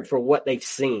prepared for what they've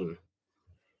seen.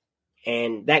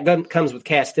 And that comes with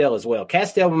Castell as well.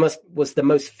 Castell was the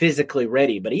most physically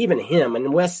ready, but even him,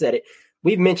 and Wes said it,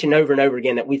 we've mentioned over and over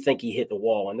again that we think he hit the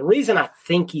wall. And the reason I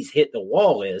think he's hit the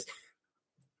wall is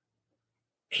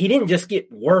he didn't just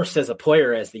get worse as a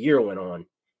player as the year went on.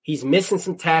 He's missing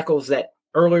some tackles that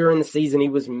earlier in the season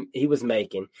he was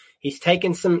making. He's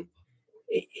taken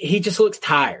he just looks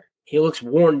tired. He looks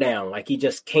worn down, like he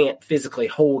just can't physically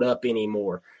hold up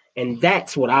anymore. And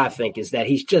that's what I think is that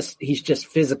he's just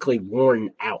physically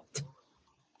worn out.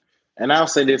 And I'll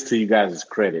say this to you guys'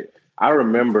 credit. I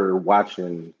remember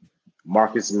watching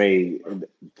Marcus May.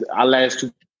 Our last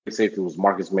two safety was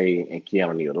Marcus May and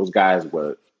Keanu Neal. Those guys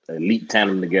were elite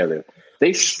tandem together.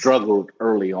 They struggled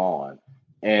early on.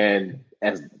 And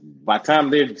by the time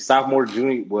they're sophomore,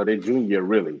 their junior year,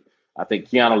 really. I think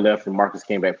Keanu left and Marcus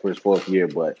came back for his fourth year.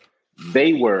 But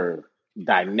they were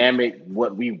dynamic,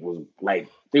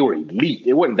 they were elite.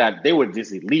 It wasn't that they were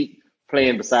just elite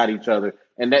playing beside each other.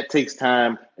 And that takes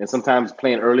time and sometimes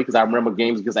playing early, because I remember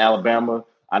games against Alabama.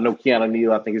 I know Keanu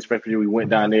Neal, I think his freshman year we went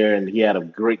down there and he had a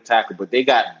great tackle, but they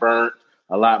got burnt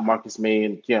a lot, Marcus May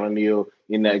and Keanu Neal,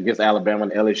 against Alabama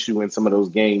and LSU in some of those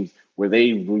games where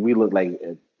we looked like,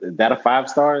 is that a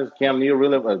 5-star? Is Keanu Neal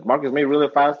really, Marcus May really a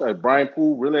 5-star? Is Brian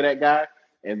Poole really that guy?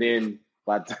 And then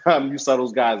by the time you saw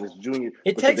those guys as junior.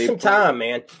 It takes some time,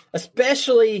 man,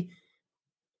 especially –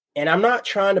 and I'm not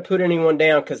trying to put anyone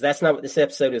down because that's not what this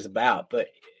episode is about. But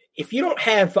if you don't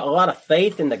have a lot of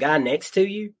faith in the guy next to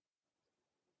you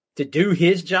to do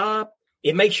his job,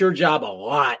 it makes your job a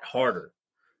lot harder.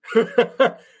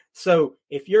 So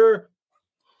if you're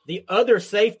the other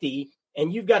safety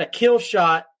and you've got a kill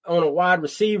shot on a wide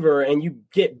receiver and you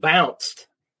get bounced,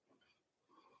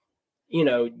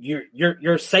 your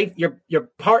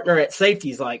partner at safety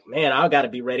is like, man, I got to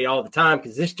be ready all the time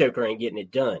because this joker ain't getting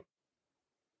it done.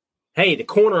 Hey, the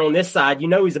corner on this side,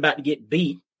 he's about to get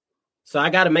beat. So I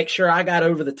got to make sure I got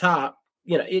over the top.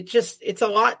 It's a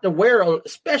lot to wear on,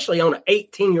 especially on an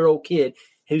 18-year-old kid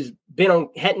who's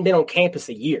hadn't been on campus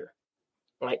a year.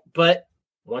 But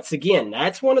once again,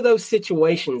 that's one of those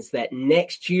situations that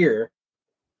next year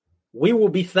we will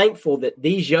be thankful that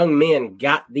these young men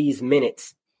got these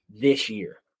minutes this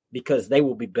year because they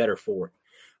will be better for it.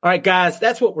 All right, guys,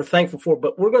 that's what we're thankful for,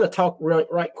 but we're going to talk right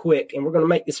quick, and we're going to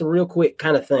make this a real quick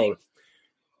kind of thing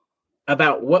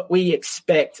about what we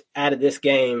expect out of this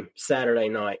game Saturday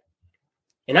night.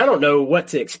 And I don't know what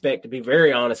to expect, to be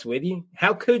very honest with you.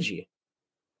 How could you?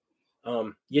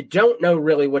 You don't know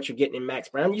really what you're getting in Max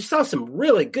Brown. You saw some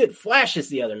really good flashes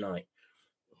the other night.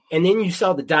 And then you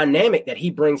saw the dynamic that he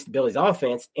brings to Billy's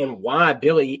offense and why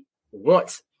Billy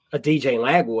wants a DJ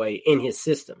Lagway in his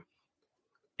system.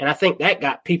 And I think that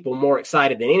got people more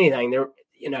excited than anything.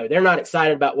 They're not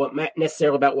excited about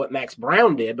necessarily about what Max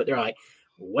Brown did, but they're like,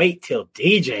 wait till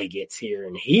DJ gets here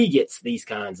and he gets these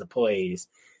kinds of plays,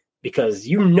 because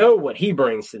you know what he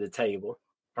brings to the table,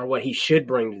 or what he should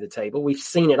bring to the table. We've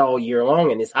seen it all year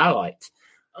long in his highlights.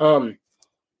 Guys,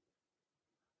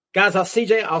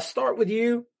 CJ, I'll start with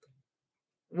you.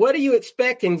 What do you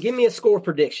expect? And give me a score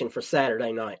prediction for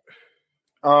Saturday night.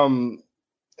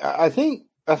 I think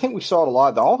we saw it a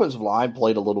lot. The offensive line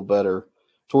played a little better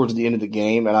towards the end of the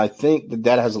game, and I think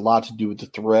that has a lot to do with the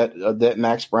threat that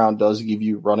Max Brown does give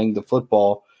you running the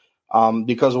football.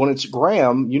 Because when it's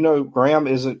Graham, Graham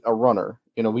isn't a runner.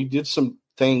 We did some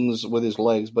things with his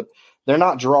legs, but they're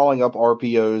not drawing up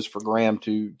RPOs for Graham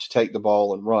to take the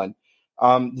ball and run.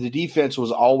 The defense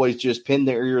was always just pin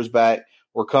their ears back.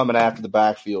 We're coming after the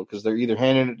backfield, because they're either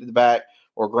handing it to the back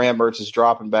or Graham Mertz is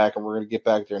dropping back and we're going to get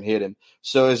back there and hit him.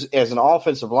 So as an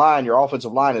offensive line, your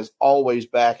offensive line is always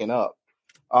backing up.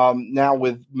 Now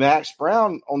with Max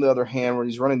Brown, on the other hand, when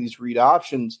he's running these read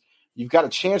options, you've got a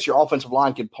chance your offensive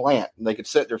line can plant and they could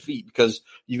set their feet, because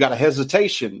you've got a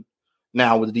hesitation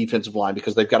now with the defensive line,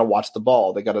 because they've got to watch the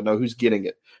ball. They got to know who's getting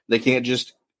it. They can't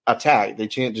just attack. They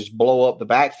can't just blow up the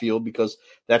backfield, because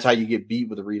that's how you get beat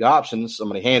with the read options.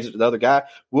 Somebody hands it to the other guy.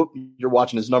 Whoop, you're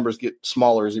watching his numbers get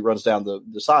smaller as he runs down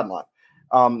the sideline.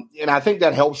 And I think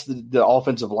that helps the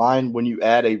offensive line when you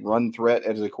add a run threat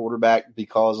as a quarterback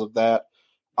because of that.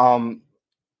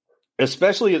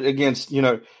 Especially against, you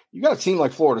got a team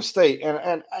like Florida State.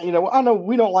 And I know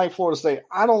we don't like Florida State.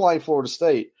 I don't like Florida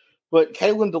State. But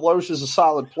Kalen DeLoach is a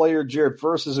solid player. Jared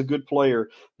Verse is a good player.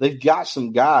 They've got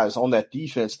some guys on that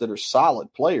defense that are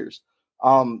solid players.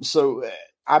 So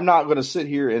I'm not going to sit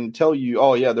here and tell you,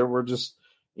 oh, yeah, there were just,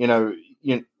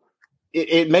 it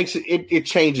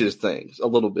changes things a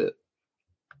little bit.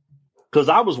 Because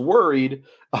I was worried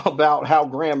about how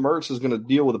Graham Mertz is going to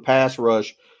deal with a pass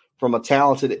rush from a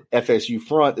talented FSU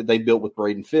front that they built with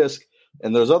Braden Fisk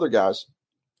and those other guys.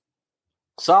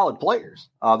 Solid players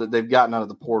that they've gotten out of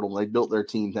the portal. They built their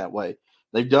team that way.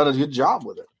 They've done a good job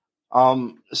with it.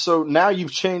 So now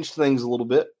you've changed things a little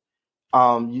bit.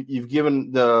 You've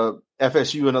given the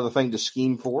FSU another thing to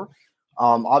scheme for.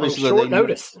 Obviously, short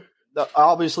notice.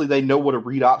 Obviously, they know what a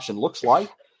read option looks like.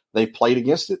 They played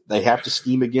against it. They have to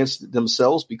scheme against it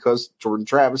themselves, because Jordan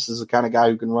Travis is the kind of guy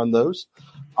who can run those.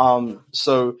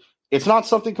 So it's not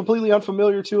something completely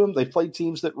unfamiliar to them. They've played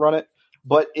teams that run it,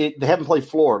 but they haven't played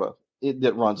Florida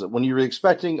that runs it. When you're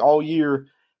expecting all year,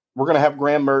 we're going to have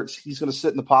Graham Mertz. He's going to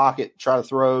sit in the pocket, try to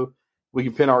throw. We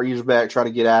can pin our ears back, try to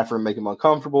get after him, make him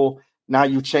uncomfortable. Now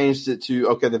you've changed it to,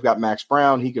 okay, they've got Max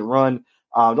Brown. He can run.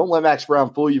 Don't let Max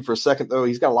Brown fool you for a second, though.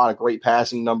 He's got a lot of great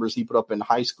passing numbers he put up in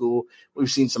high school. We've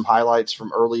seen some highlights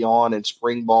from early on in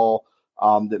spring ball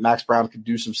that Max Brown could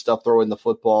do some stuff throwing the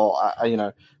football.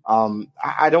 I'm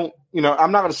not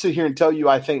going to sit here and tell you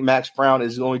I think Max Brown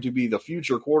is going to be the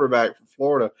future quarterback for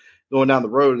Florida going down the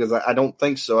road, because I don't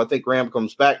think so. I think Graham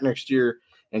comes back next year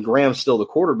and Graham's still the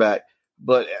quarterback.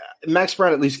 But Max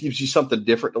Brown at least gives you something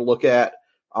different to look at.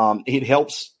 It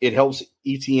helps ETN.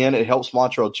 It helps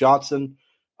Montrell Johnson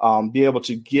be able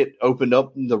to get opened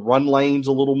up in the run lanes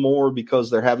a little more,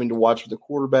 because they're having to watch for the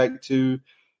quarterback too.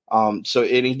 So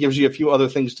it gives you a few other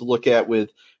things to look at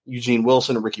with Eugene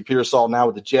Wilson and Ricky Pearsall. Now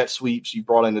with the jet sweeps, you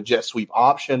brought in a jet sweep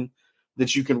option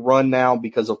that you can run now,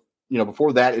 because of,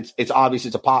 before that, it's obvious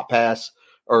it's a pop pass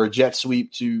or a jet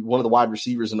sweep to one of the wide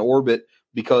receivers in orbit,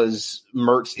 because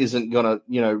Mertz isn't going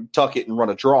to, tuck it and run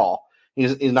a draw.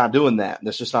 He's not doing that.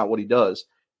 That's just not what he does.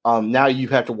 Now you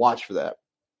have to watch for that.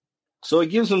 So it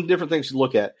gives them different things to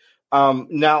look at.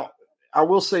 Now, I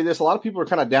will say this. A lot of people are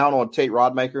kind of down on Tate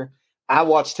Rodmaker. I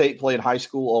watched Tate play in high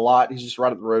school a lot. He's just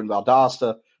right up the road in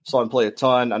Valdosta. Saw him play a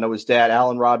ton. I know his dad,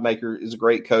 Alan Rodmaker, is a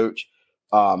great coach.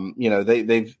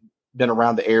 They've been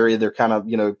around the area. They're kind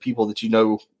of, people that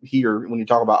here when you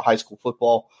talk about high school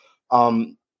football.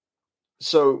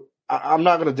 So I'm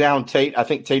not going to down Tate. I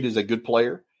think Tate is a good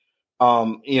player.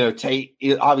 Tate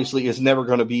obviously is never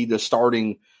going to be the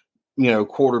starting,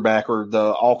 quarterback or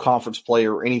the all-conference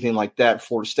player or anything like that for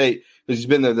Florida State, because he's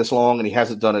been there this long and he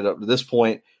hasn't done it up to this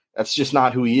point. That's just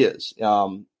not who he is.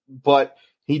 But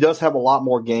he does have a lot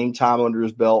more game time under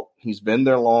his belt. He's been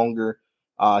there longer.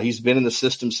 He's been in the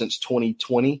system since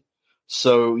 2020.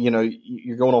 So,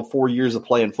 you're going on 4 years of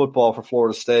playing football for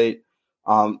Florida State,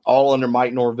 all under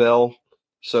Mike Norvell.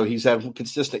 So he's having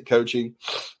consistent coaching.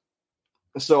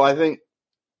 So I think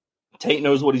Tate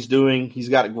knows what he's doing. He's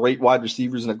got great wide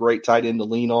receivers and a great tight end to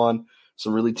lean on.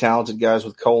 Some really talented guys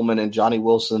with Coleman and Johnny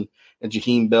Wilson and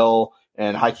Jaheim Bell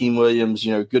and Hakeem Williams,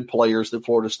 good players that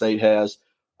Florida State has.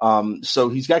 So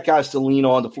he's got guys to lean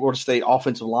on. The Florida State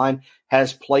offensive line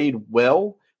has played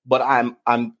well, but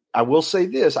I will say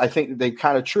this. I think that they've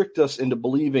kind of tricked us into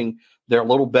believing they're a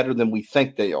little better than we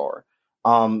think they are.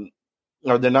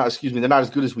 Or they're not as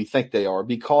good as we think they are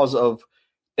because of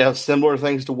similar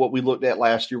things to what we looked at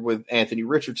last year with Anthony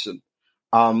Richardson.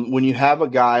 When you have a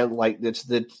guy like that's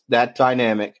that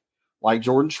dynamic, like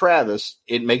Jordan Travis,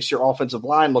 it makes your offensive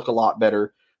line look a lot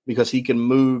better because he can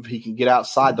move, he can get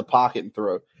outside the pocket and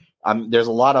throw. There's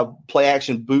a lot of play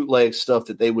action bootleg stuff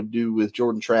that they would do with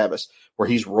Jordan Travis where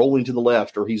he's rolling to the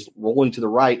left or he's rolling to the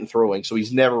right and throwing. So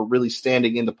he's never really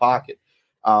standing in the pocket.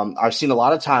 I've seen a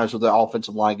lot of times where the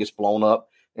offensive line gets blown up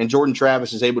and Jordan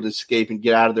Travis is able to escape and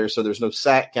get out of there. So there's no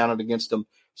sack counted against him.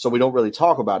 So we don't really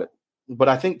talk about it. But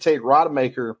I think Tate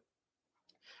Rodemaker, I'm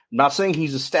not saying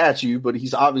he's a statue, but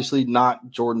he's obviously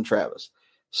not Jordan Travis.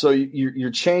 So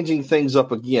you're changing things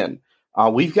up again.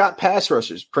 We've got pass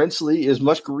rushers. Princely, as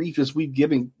much grief as we've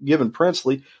given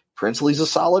Princely, Princely's a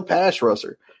solid pass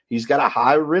rusher. He's got a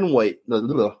high win rate. Can't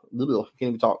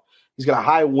even talk. He's got a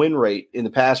high win rate in the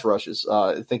pass rushes.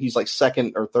 I think he's like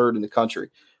second or third in the country.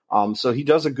 So he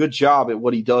does a good job at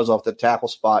what he does off the tackle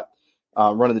spot,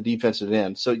 running the defensive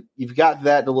end. So you've got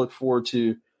that to look forward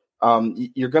to.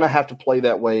 You're going to have to play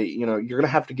that way. You're going to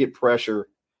have to get pressure,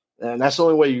 and that's the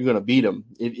only way you're going to beat him.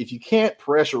 If you can't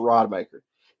pressure Rodemaker,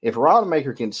 if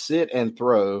Rodemaker can sit and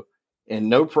throw and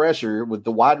no pressure with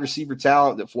the wide receiver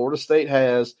talent that Florida State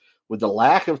has, with the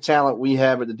lack of talent we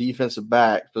have at the defensive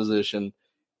back position,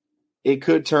 it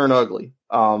could turn ugly.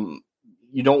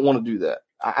 You don't want to do that.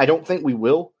 I don't think we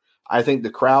will. I think the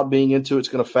crowd being into it's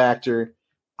going to factor.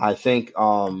 I think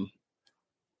we're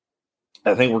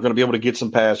going to be able to get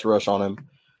some pass rush on him.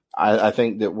 I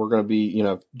think that we're going to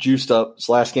be, juiced up. It's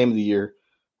last game of the year.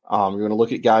 You're going to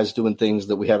look at guys doing things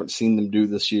that we haven't seen them do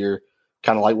this year,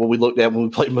 kind of like what we looked at when we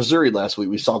played Missouri last week.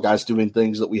 We saw guys doing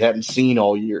things that we hadn't seen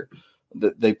all year.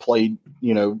 That they played,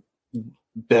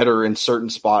 better in certain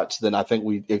spots than I think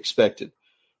we expected.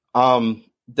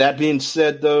 That being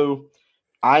said, though,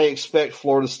 I expect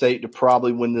Florida State to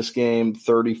probably win this game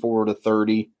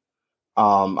 34-30.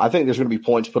 I think there's going to be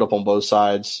points put up on both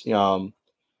sides.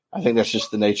 I think that's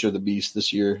just the nature of the beast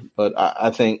this year. But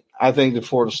I think that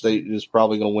Florida State is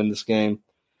probably going to win this game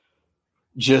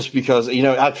just because,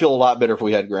 I'd feel a lot better if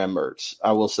we had Graham Mertz.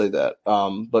 I will say that.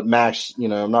 But Max,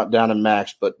 I'm not down in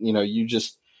Max, but, you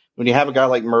just – when you have a guy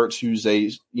like Mertz who's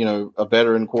a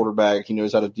veteran quarterback, he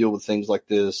knows how to deal with things like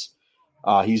this.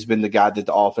 He's been the guy that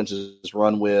the offense has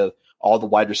run with. All the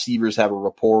wide receivers have a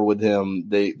rapport with him.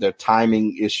 Their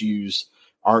timing issues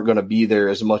aren't going to be there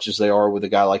as much as they are with a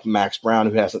guy like Max Brown,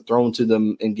 who hasn't thrown to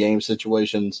them in game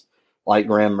situations like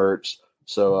Graham Mertz.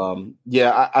 So,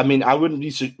 I wouldn't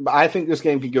be – I think this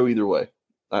game could go either way.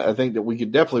 I think that we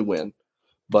could definitely win.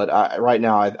 But right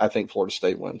now, I think Florida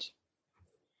State wins.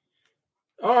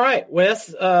 All right,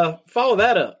 Wes, follow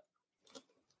that up.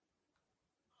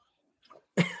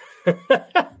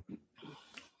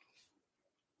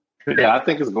 Yeah, I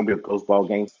think it's going to be a close ball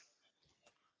game.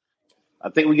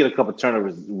 I think we get a couple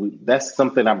turnovers. That's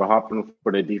something I've been harping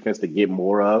for the defense to get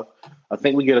more of. I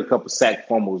think we get a couple sack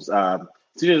fumbles.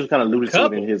 CJ was kind of alluded to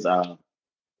it in his. I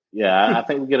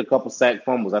think we get a couple sack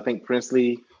fumbles. I think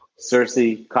Princely,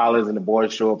 Cersei, Collins, and the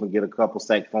boys show up and get a couple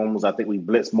sack fumbles. I think we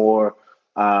blitz more.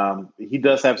 He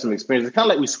does have some experience. It's kind of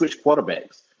like we switch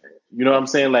quarterbacks. You know what I'm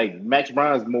saying? Like Max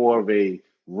Brown is more of a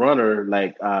runner,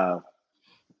 like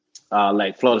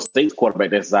Florida State's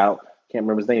quarterback that's out. Can't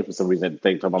remember his name for some reason.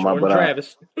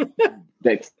 Travis.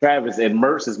 Travis and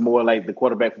Mertz is more like the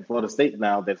quarterback from Florida State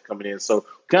now that's coming in. So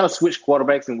kind of switch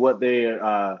quarterbacks and what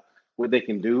they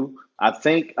can do. I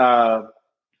think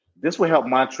this will help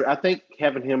Montreal. I think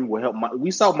having him will help.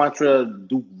 We saw Montreal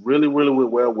do really, really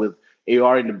well with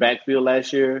AR in the backfield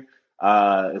last year.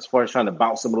 As far as trying to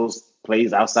bounce some of those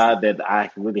plays outside that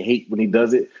I really hate when he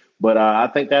does it. But I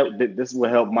think that this will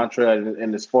help Montreal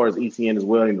and as far as ETN as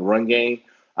well in the run game.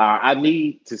 I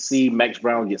need to see Max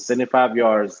Brown get 75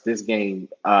 yards this game.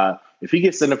 If he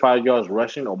gets 75 yards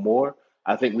rushing or more,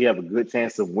 I think we have a good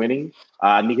chance of winning.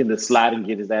 I need him to slide and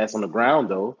get his ass on the ground,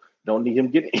 though. Don't need him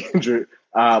getting injured.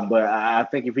 But I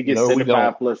think if he gets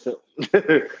 75 plus,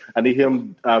 I need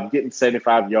him getting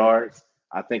 75 yards.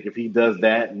 I think if he does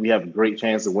that, we have a great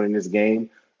chance of winning this game.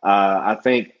 I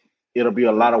think it'll be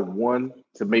a lot of one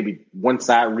to maybe one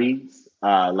side reads,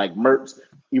 like Mertz.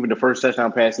 Even the first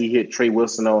touchdown pass he hit Trey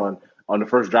Wilson on on the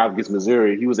first drive against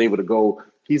Missouri. He was able to go.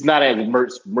 He's not at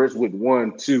Mertz with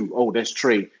 1, 2. Oh, that's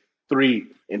Trey. 3,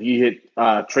 and he hit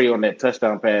Trey on that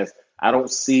touchdown pass. I don't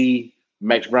see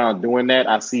Max Brown doing that.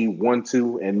 I see 1,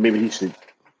 2, and maybe he should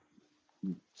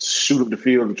shoot up the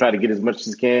field and try to get as much as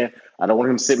he can. I don't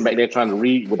want him sitting back there trying to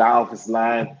read with our offensive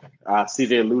line.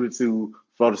 CJ alluded to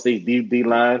Florida State's D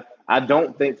line. I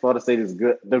don't think Florida State is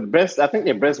good. I think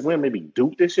their best win may be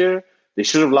Duke this year. They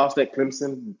should have lost at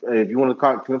Clemson. If you want to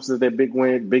call it Clemson as their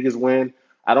biggest win,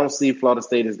 I don't see Florida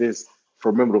State as this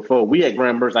formidable foe. We at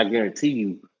Graham Mertz, I guarantee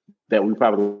you that we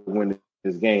probably win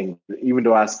this game, even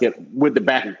though I skipped with the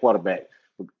backup quarterback.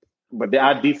 But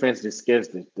our defense just scares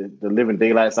the living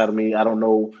daylights out of me. I don't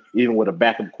know, even with a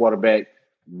backup quarterback,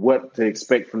 what to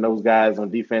expect from those guys on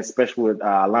defense, especially with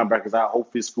linebackers out.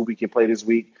 Hopefully Scooby can play this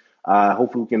week.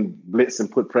 Hopefully we can blitz and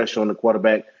put pressure on the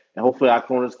quarterback. And hopefully our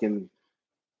corners can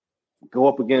go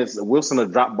up against Wilson or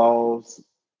drop balls.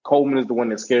 Coleman is the one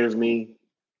that scares me.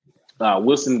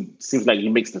 Wilson seems like he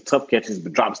makes the tough catches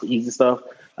but drops the easy stuff.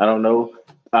 I don't know.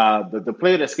 The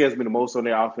player that scares me the most on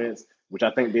their offense, which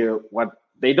I think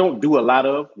they don't do a lot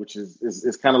of, which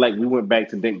is kind of like we went back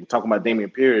to talking about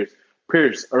Damian Pierce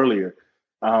earlier,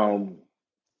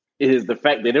 is the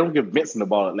fact that they don't give Benson the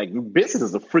ball. Like, Benson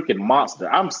is a freaking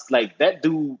monster. I'm like, that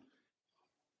dude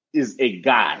is a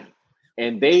guy.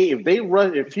 And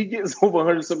if he gets over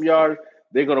 100-some yards,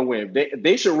 they're going to win.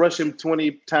 They should rush him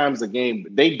 20 times a game.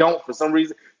 They don't, for some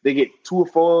reason. They get 2 or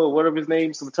 4, or whatever his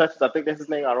name, some touches. I think that's his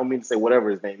name. I don't mean to say whatever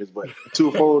his name is, but 2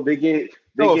 or 4, they get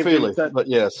Feely, but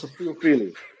yes.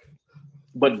 Feely.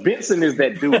 But Benson is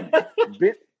that dude.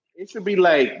 It should be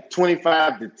like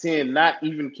 25-10, not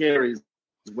even carries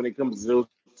when it comes to those.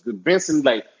 Benson,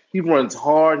 like, he runs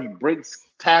hard, he breaks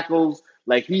tackles,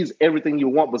 like, he's everything you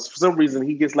want, but for some reason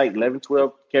he gets like 11,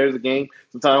 12 carries a game.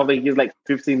 Sometimes I don't think he gets like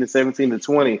 15 to 17 to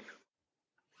 20.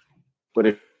 But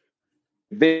if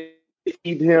they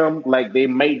feed him like they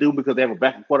may do because they have a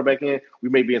backup quarterback in, we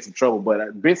may be in some trouble.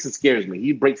 But Benson scares me.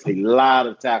 He breaks a lot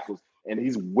of tackles, and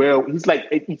he's like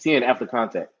ETN after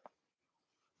contact.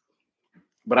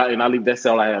 But I'll leave that's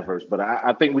all I have first. But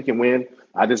I think we can win.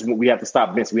 We have to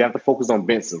stop Benson. We have to focus on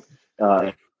Benson.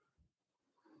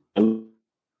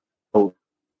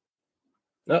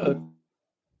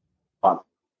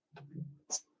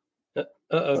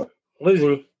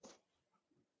 Losing.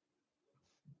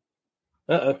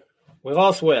 We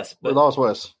lost Wes. We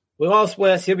lost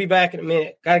Wes. He'll be back in a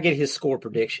minute. Got to get his score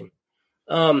prediction.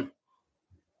 In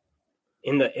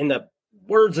the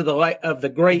words of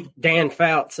the great Dan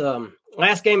Fouts,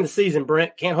 last game of the season,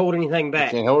 Brent, can't hold anything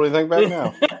back. Can't hold anything back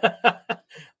now.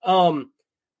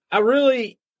 I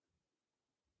really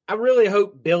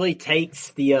hope Billy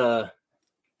takes the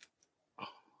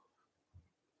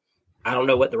I don't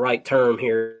know what the right term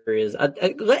here is.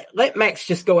 Let Max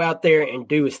just go out there and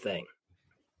do his thing.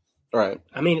 Right.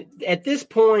 I mean, at this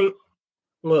point,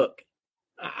 look,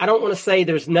 I don't want to say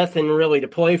there's nothing really to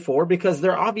play for, because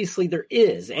there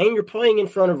is. And you're playing in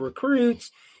front of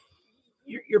recruits.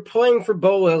 You're playing for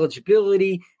bowl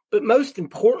eligibility. But most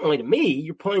importantly to me,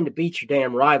 you're playing to beat your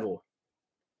damn rival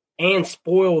and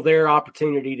spoil their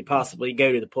opportunity to possibly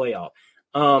go to the playoff.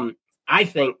 I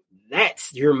think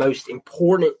that's your most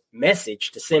important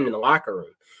message to send in the locker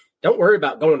room. Don't worry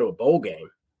about going to a bowl game,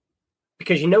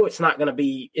 because it's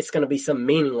going to be some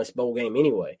meaningless bowl game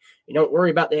anyway. You don't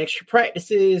worry about the extra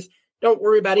practices. Don't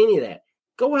worry about any of that.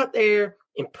 Go out there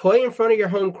and play in front of your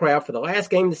home crowd for the last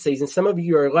game of the season. Some of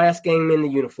you are last game in the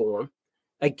uniform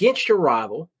against your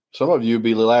rival. Some of you will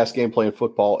be the last game playing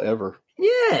football ever.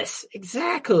 Yes,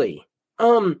 exactly.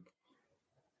 And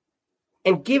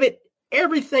give it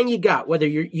everything you got, whether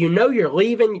you're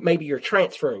leaving, maybe you're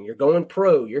transferring, you're going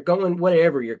pro, you're going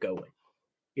whatever you're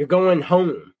going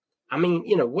home. I mean,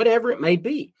 whatever it may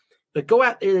be. But go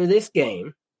out there to this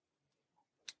game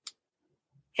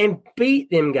and beat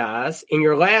them guys in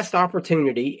your last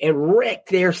opportunity and wreck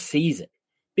their season.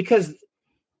 Because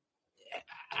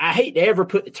I hate to ever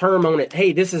put the term on it,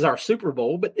 hey, this is our Super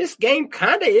Bowl, but this game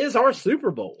kind of is our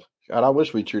Super Bowl. God, I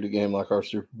wish we treated a game like our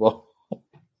Super Bowl.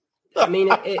 I mean,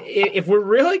 if we're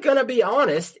really going to be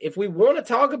honest, if we want to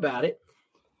talk about it,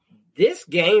 this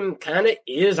game kind of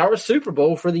is our Super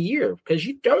Bowl for the year, because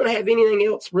you don't have anything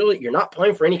else really. You're not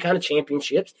playing for any kind of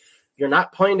championships. You're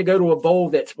not playing to go to a bowl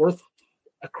that's worth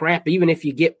a crap, even if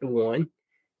you get to one,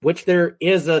 which there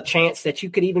is a chance that you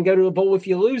could even go to a bowl if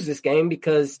you lose this game,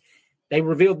 because they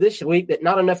revealed this week that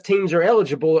not enough teams are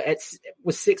eligible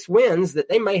with 6 wins, that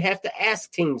they may have to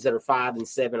ask teams that are 5 and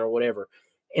 7 or whatever.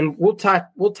 And we'll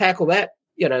tackle that,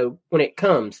 when it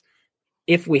comes,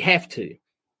 if we have to.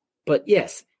 But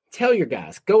yes, tell your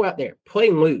guys, go out there,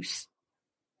 play loose,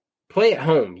 Play at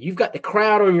home. You've got the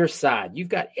crowd on your side. You've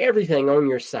got everything on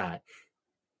your side.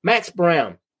 Max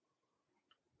Brown.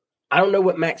 I don't know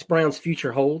what Max Brown's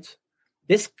future holds.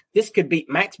 This could be –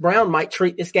 Max Brown might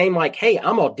treat this game like, hey,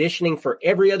 I'm auditioning for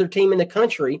every other team in the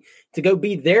country to go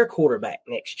be their quarterback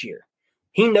next year.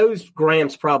 He knows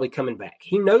Graham's probably coming back.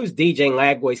 He knows DJ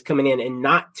Lagway's coming in and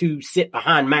not to sit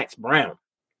behind Max Brown.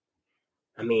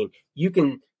 I mean, you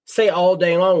can – say all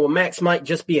day long, well, Max might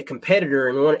just be a competitor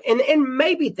and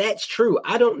maybe that's true.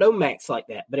 I don't know Max like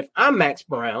that. But if I'm Max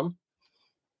Brown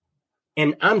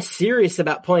and I'm serious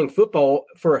about playing football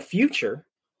for a future,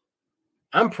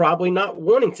 I'm probably not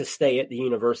wanting to stay at the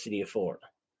University of Florida.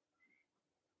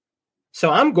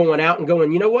 So I'm going out and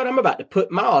going, you know what? I'm about to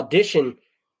put my audition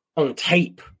on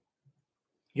tape.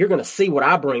 You're going to see what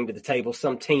I bring to the table,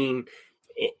 some team,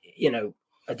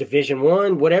 a Division I,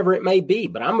 whatever it may be.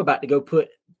 But I'm about to go put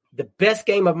the best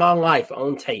game of my life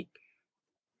on tape.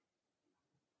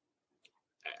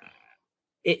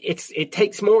 It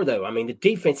takes more, though. I mean, the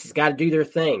defense has got to do their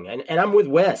thing. And I'm with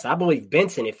Wes. I believe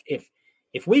Benson,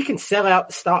 if we can sell out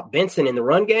to stop Benson in the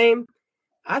run game,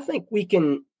 I think we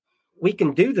can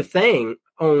do the thing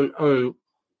on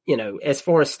as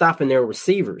far as stopping their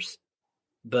receivers.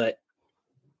 But,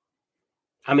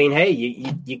 I mean, hey,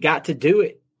 you got to do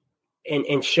it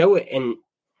and show it. And,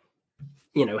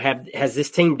 has this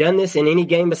team done this in any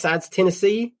game besides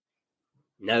Tennessee?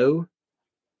 No.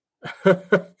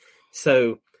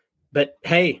 So, but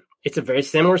hey, it's a very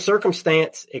similar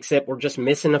circumstance, except we're just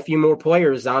missing a few more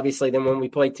players, obviously, than when we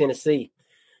played Tennessee.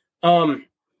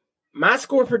 My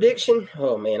score prediction,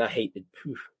 oh man, I hate it.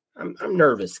 I'm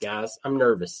nervous, guys. I'm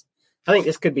nervous. I think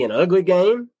this could be an ugly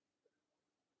game.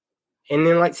 And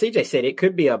then, like CJ said, it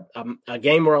could be a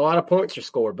game where a lot of points are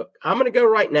scored. But I'm going to go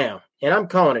right now, and I'm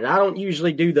calling it. I don't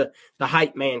usually do the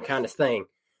hype man kind of thing.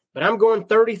 But I'm going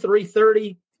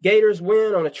 33-30. Gators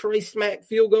win on a Trey Smack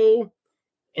field goal,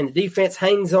 and the defense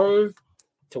hangs on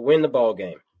to win the ball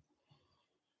game.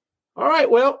 All right,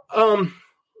 well,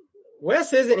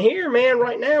 Wes isn't here, man,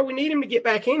 right now. We need him to get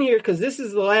back in here because this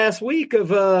is the last week of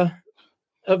the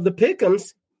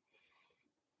Pick'ems.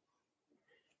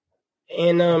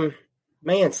 And,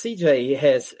 man, CJ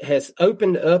has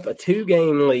opened up a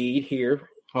 2-game lead here.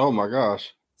 Oh, my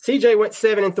gosh. CJ went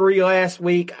 7-3 last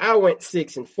week. I went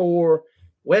 6-4.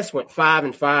 Wes went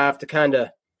 5-5 to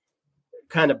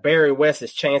kind of bury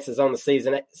Wes's chances on the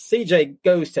season. CJ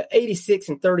goes to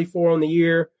 86-34 on the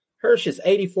year. Hirsch is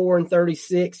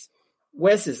 84-36.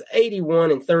 Wes is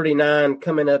 81-39,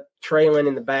 coming up trailing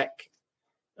in the back.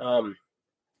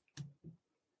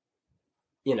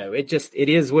 It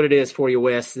is what it is for you,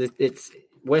 Wes. It's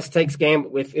Wes takes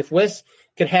game. If Wes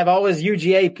could have all his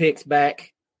UGA picks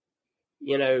back,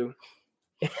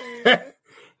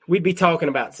 we'd be talking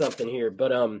about something here.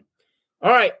 But all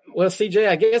right. Well, CJ,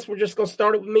 I guess we're just gonna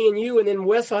start it with me and you, and then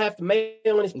Wes will have to mail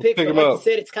in his picks. Like you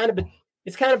said, it's kind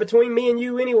of between me and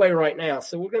you anyway right now.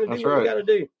 So we're gonna do what we gotta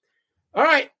do. All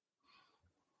right.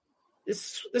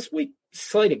 This week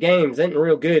slate of games ain't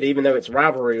real good, even though it's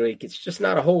rivalry week. It's just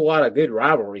not a whole lot of good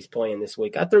rivalries playing this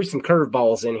week. I threw some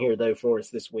curveballs in here though for us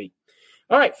this week.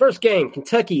 All right, first game,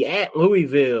 Kentucky at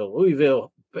Louisville.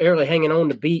 Louisville barely hanging on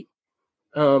to beat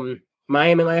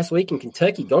Miami last week, and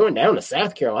Kentucky going down to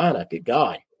South Carolina. Good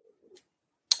God.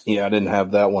 Yeah, I didn't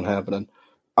have that one happening.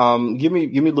 Give me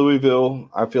Louisville.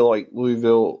 I feel like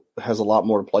Louisville has a lot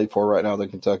more to play for right now than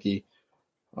Kentucky.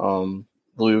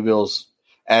 Louisville's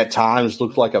at times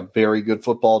looked like a very good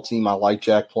football team. I like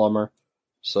Jack Plummer.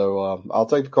 So I'll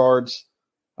take the Cards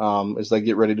as they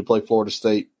get ready to play Florida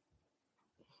State.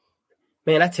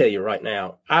 Man, I tell you right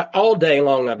now, all day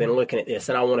long I've been looking at this,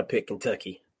 and I want to pick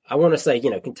Kentucky. I want to say,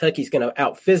 Kentucky's going to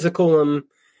out-physical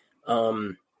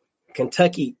them.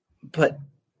 Kentucky, but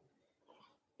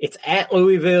it's at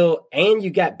Louisville, and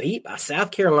you got beat by South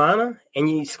Carolina, and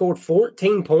you scored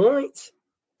 14 points.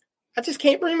 I just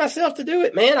can't bring myself to do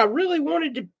it, man. I really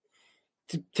wanted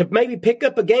to maybe pick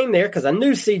up a game there because I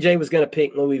knew CJ was going to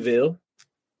pick Louisville,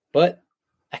 but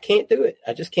I can't do it.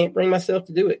 I just can't bring myself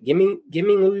to do it. Give me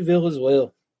Louisville as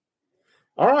well.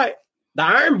 All right. The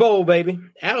Iron Bowl, baby.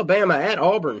 Alabama at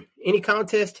Auburn. Any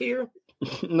contest here?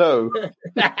 No.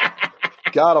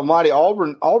 God almighty.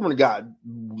 Auburn got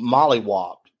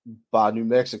mollywopped by New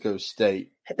Mexico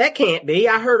State. That can't be.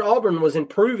 I heard Auburn was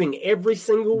improving every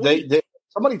single week.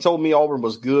 Somebody told me Auburn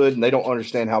was good, and they don't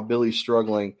understand how Billy's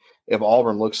struggling if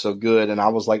Auburn looks so good. And I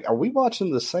was like, are we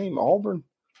watching the same Auburn?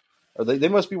 Or they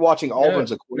must be watching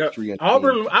Auburn's equestrian team.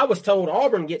 Auburn, I was told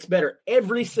Auburn gets better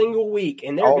every single week,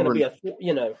 and they're going to be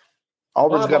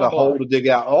Auburn's got a hole to dig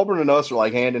out. Auburn and us are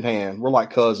like hand in hand. We're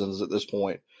like cousins at this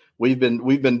point. We've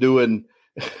been doing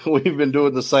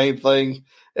the same thing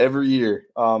every year.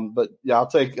 But yeah, I'll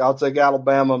take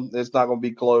Alabama. It's not going to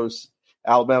be close.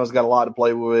 Alabama's got a lot to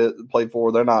play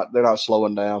for. They're not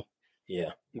slowing down.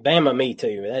 Yeah, Bama, me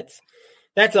too.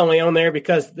 That's only on there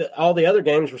because all the other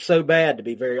games were so bad, to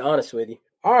be very honest with you.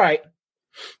 All right.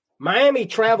 Miami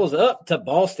travels up to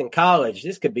Boston College.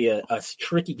 This could be a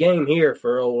tricky game here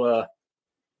for old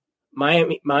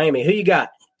Miami. Who you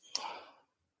got?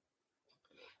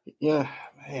 Yeah,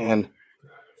 man.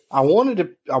 I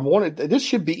wanted this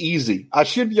should be easy. I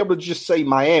should be able to just say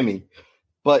Miami,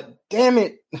 but damn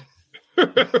it.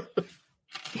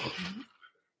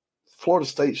 Florida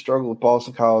State struggled with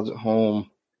Boston College at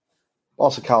home.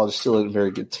 Boston College still isn't a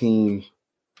very good team.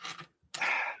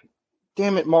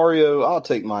 Damn it, Mario. I'll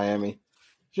take Miami.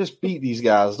 Just beat these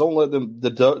guys. Don't let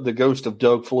the ghost of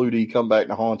Doug Flutie come back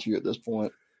to haunt you at this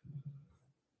point.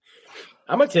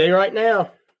 I'm gonna tell you right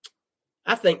now.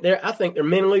 I think they're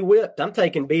mentally whipped. I'm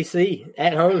taking BC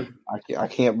at home. I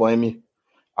can't blame you.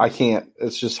 I can't.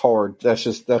 It's just hard. That's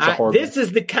a hard. This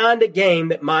is the kind of game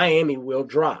that Miami will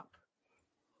drop.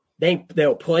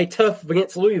 They'll play tough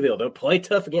against Louisville. They'll play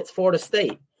tough against Florida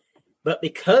State. But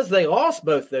because they lost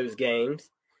both those games,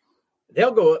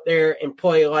 they'll go up there and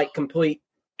play like complete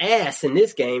ass in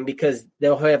this game because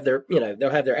they'll have their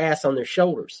ass on their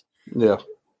shoulders. Yeah.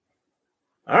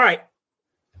 All right.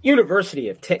 University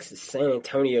of Texas San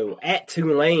Antonio at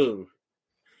Tulane.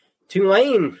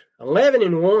 Tulane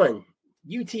 11-1.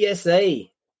 UTSA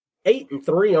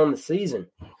 8-3 on the season.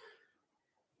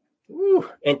 Ooh,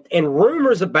 and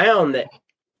rumors abound that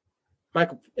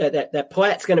Michael that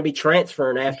Platt's going to be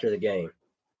transferring after the game.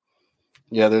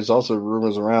 Yeah, there's also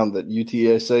rumors around that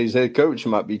UTSA's head coach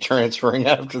might be transferring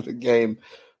after the game.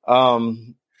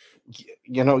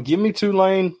 Give me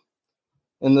Tulane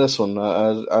in this one.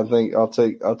 I think I'll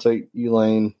take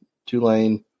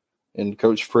Tulane, and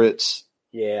Coach Fritz.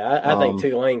 Yeah, I think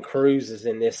Tulane cruises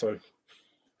in this one.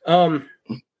 So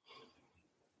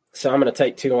I'm going to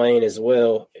take Tulane as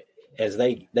well, as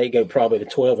they go probably to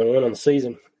 12-1 on the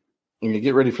season. And you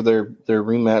get ready for their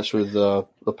rematch with the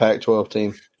Pac-12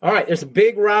 team. All right, there's a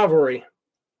big rivalry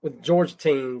with Georgia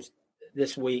teams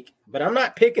this week, but I'm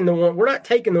not picking the one. We're not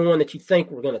taking the one that you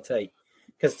think we're going to take,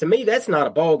 because to me that's not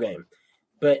a ball game.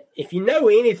 But if you know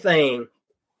anything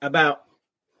about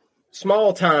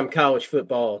small-time college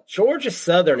football, Georgia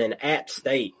Southern and App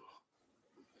State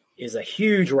is a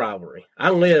huge rivalry. I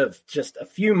live just a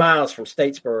few miles from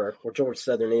Statesboro, where Georgia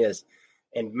Southern is.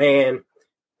 And, man,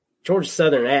 Georgia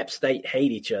Southern and App State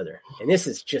hate each other. And this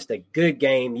is just a good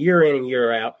game year in and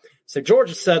year out. So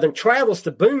Georgia Southern travels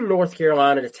to Boone, North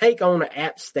Carolina to take on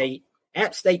App State.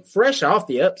 App State fresh off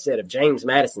the upset of James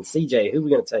Madison. CJ, who are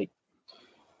we going to take?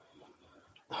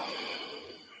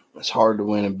 It's hard to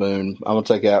win in Boone. I'm going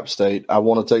to take App State. I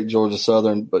want to take Georgia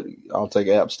Southern, but I'll take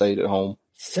App State at home.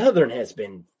 Southern has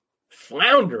been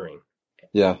floundering.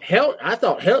 Yeah. I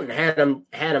thought Helton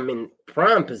had him in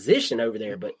prime position over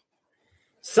there, but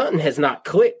something has not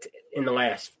clicked in the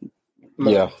last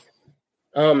month.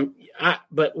 Yeah.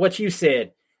 But what you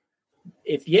said,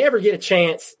 if you ever get a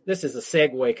chance, this is a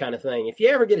segue kind of thing. If you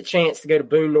ever get a chance to go to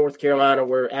Boone, North Carolina,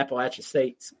 where Appalachian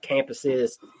State's campus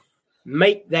is,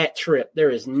 make that trip. There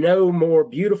is no more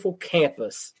beautiful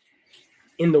campus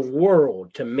in the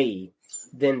world to me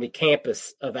than the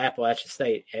campus of Appalachian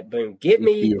State at Boone. It's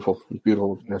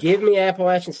beautiful. Yeah. Give me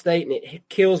Appalachian State, and it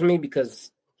kills me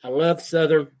because I love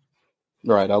Southern.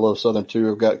 Right, I love Southern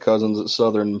too. I've got cousins at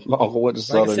Southern. My uncle went to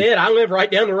Southern. Like I said, I live right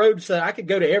down the road, so I could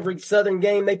go to every Southern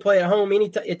game they play at home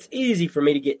anytime. It's easy for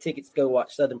me to get tickets to go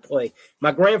watch Southern play.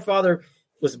 My grandfather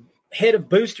was head of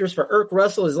boosters for Irk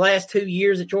Russell his last 2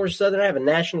 years at Georgia Southern. I have a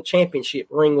national championship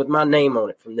ring with my name on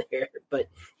it from there. But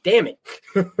damn it.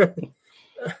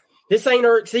 This ain't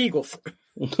Irk's Eagles.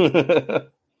 All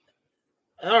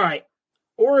right.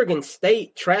 Oregon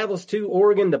State travels to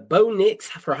Oregon. The Bo Nix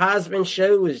for Heisman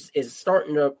show is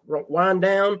starting to wind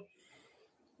down.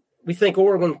 We think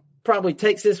Oregon probably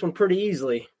takes this one pretty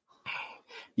easily.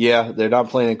 Yeah, they're not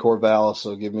playing in Corvallis,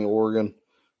 so give me Oregon.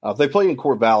 If they play in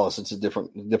Corvallis, it's a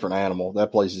different animal.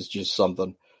 That place is just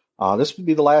something. This would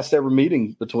be the last ever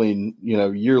meeting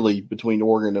yearly between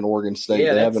Oregon and Oregon State.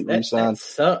 Yeah, they haven't re-signed. That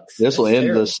sucks. This will end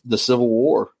the Civil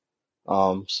War.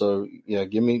 So yeah,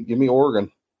 give me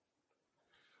Oregon.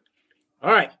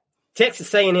 All right,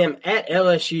 Texas A&M at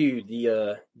LSU.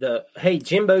 The hey,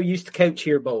 Jimbo used to coach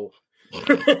here bowl.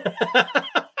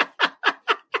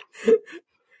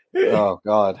 Oh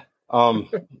God,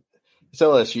 it's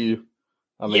LSU.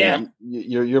 I mean,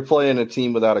 you're playing a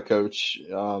team without a coach.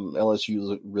 LSU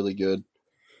is really good.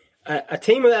 A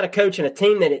team without a coach, and a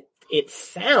team that it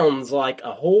sounds like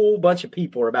a whole bunch of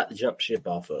people are about to jump ship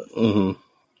off of.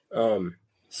 Mm-hmm.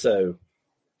 So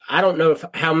I don't know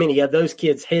how many of those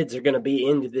kids' heads are going to be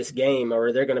into this game,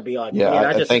 or they're going to be like, yeah,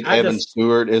 I think Evan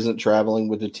Stewart isn't traveling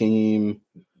with the team.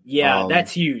 Yeah,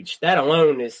 that's huge. That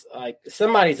alone is like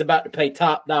somebody's about to pay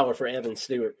top dollar for Evan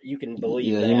Stewart. You can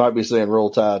believe that. You might be saying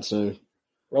Roll Tide soon.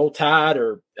 Roll Tide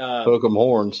or Hook 'em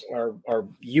horns. Or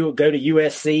you go to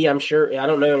USC, I'm sure. I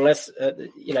don't know unless,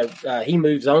 he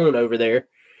moves on over there.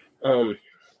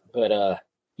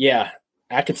 Yeah,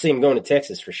 I could see him going to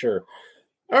Texas for sure.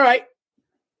 All right.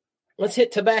 Let's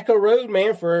hit Tobacco Road,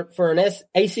 man, for an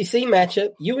ACC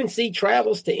matchup. UNC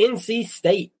travels to NC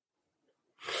State.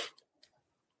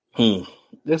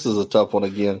 This is a tough one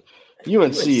again.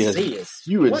 UNC is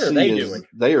what are they doing?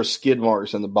 They are skid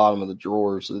marks in the bottom of the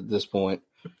drawers at this point.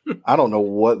 I don't know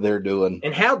what they're doing.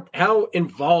 And how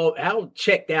involved, how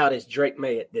checked out is Drake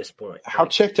May at this point? How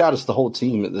checked out is the whole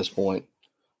team at this point?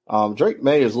 Drake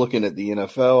May is looking at the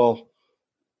NFL.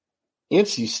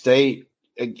 NC State,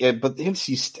 but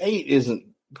NC State isn't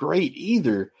great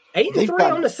either.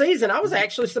 8-3 on the season. I was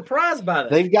actually surprised by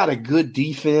that. They've got a good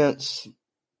defense.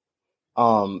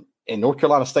 And North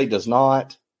Carolina State does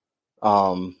not.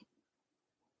 North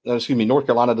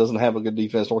Carolina doesn't have a good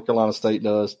defense. North Carolina State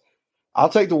does. I'll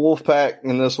take the Wolfpack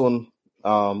in this one.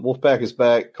 Wolfpack is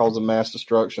back, causing mass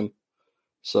destruction.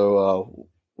 So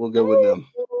we'll go with them.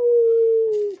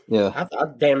 Yeah. I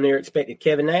damn near expected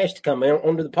Kevin Nash to come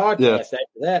onto the podcast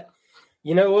after that.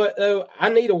 You know what, though? I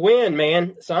need a win,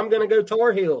 man. So I'm going to go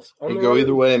Tar Heels. You go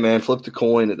either way, man. Flip the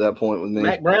coin at that point with me.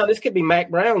 Mac Brown. This could be Mac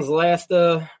Brown's last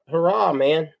hurrah,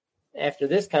 man, after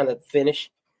this kind of finish.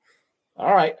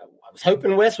 All right. I was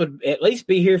hoping Wes would at least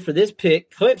be here for this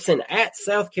pick. Clemson at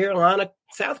South Carolina.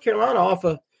 South Carolina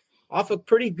off a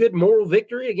pretty good moral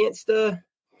victory against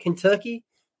Kentucky.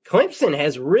 Clemson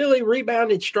has really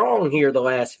rebounded strong here the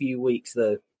last few weeks,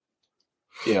 though.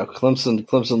 Yeah,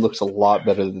 Clemson looks a lot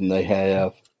better than they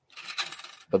have,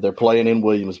 but they're playing in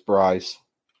Williams-Brice.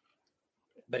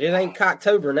 But it ain't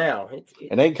Cocktober now.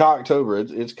 It ain't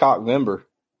Cocktober. It's Cockvember.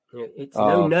 It's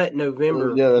no nut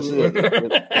November. Yeah, that's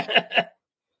it.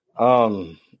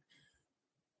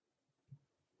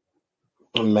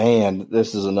 Man,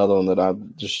 this is another one that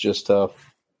I'm just tough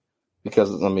because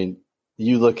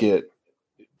you look at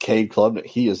Cade Klubnik.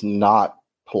 He has not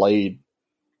played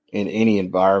in any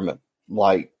environment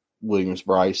like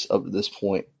Williams-Brice up to this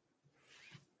point.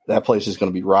 That place is going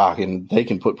to be rocking. They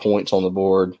can put points on the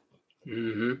board.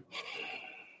 Mm-hmm.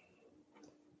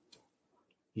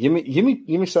 Give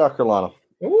me South Carolina.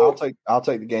 Ooh. I'll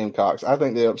take the Gamecocks. I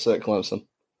think they upset Clemson.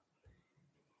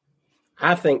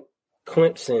 I think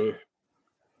Clemson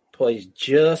plays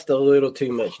just a little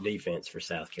too much defense for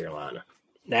South Carolina.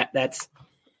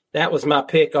 That was my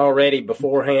pick already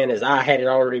beforehand, as I had it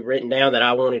already written down that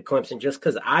I wanted Clemson just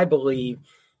because I believe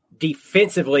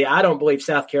defensively, I don't believe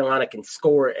South Carolina can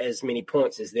score as many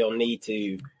points as they'll need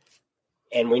to.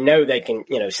 And we know they can,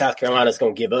 South Carolina's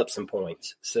going to give up some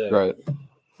points. So right.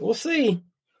 We'll see.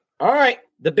 All right,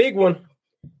 the big one.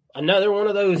 Another one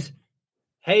of those,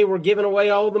 hey, we're giving away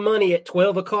all the money at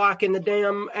 12 o'clock in the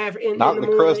damn afternoon. Knock the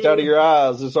crust out of your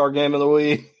eyes. It's our game of the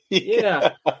week.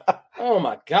 Yeah. Oh,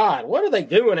 my God. What are they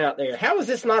doing out there? How is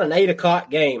this not an 8 o'clock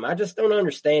game? I just don't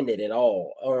understand it at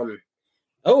all.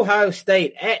 Ohio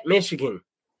State at Michigan.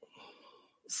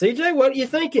 CJ, what are you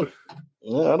thinking?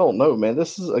 Yeah, I don't know, man.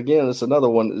 It's another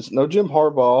one. It's no Jim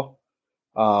Harbaugh.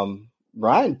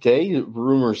 Ryan Day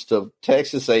rumors to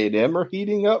Texas A&M are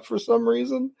heating up for some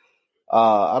reason.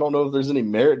 I don't know if there's any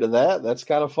merit to that. That's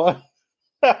kind of fun.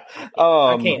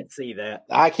 I can't see that.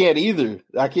 I can't either.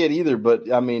 But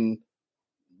A&M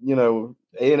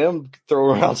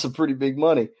throw around some pretty big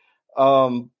money.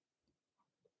 And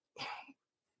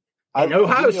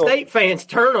Ohio State fans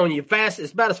turn on you fast.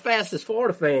 It's about as fast as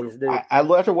Florida fans do.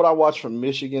 After what I watched from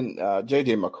Michigan,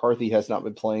 J.J. McCarthy has not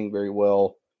been playing very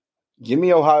well. Give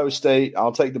me Ohio State.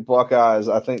 I'll take the Buckeyes.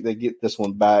 I think they get this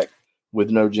one back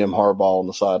with no Jim Harbaugh on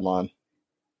the sideline.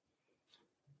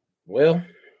 Well,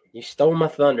 you stole my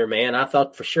thunder, man. I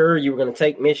thought for sure you were going to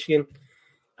take Michigan.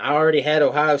 I already had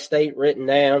Ohio State written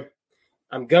down.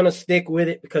 I'm going to stick with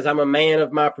it because I'm a man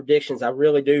of my predictions. I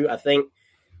really do. I think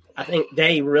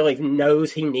Day really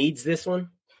knows he needs this one.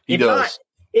 He does.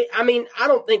 I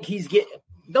don't think he's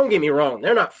don't get me wrong.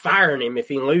 They're not firing him if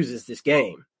he loses this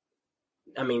game.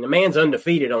 The man's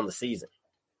undefeated on the season.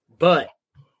 But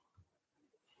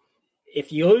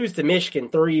if you lose to Michigan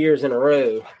 3 years in a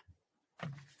row,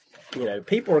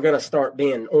 people are going to start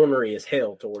being ornery as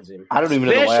hell towards him. I don't even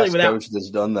know the last coach that's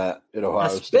done that at Ohio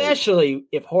State. Especially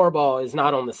if Harbaugh is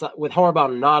not with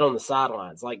Harbaugh not on the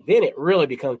sidelines. Like, then it really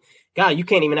becomes, God, you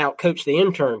can't even out-coach the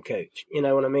intern coach. You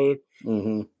know what I mean?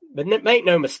 Mm-hmm. But make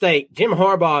no mistake, Jim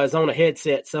Harbaugh is on a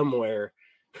headset somewhere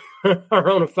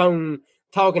or on a phone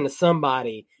talking to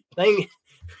somebody.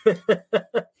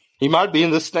 He might be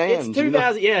in the stands. It's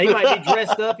 2000. Yeah, he might be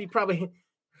dressed up. He probably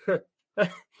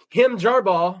him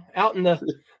Jarbaugh out in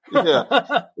the.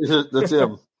 Yeah, that's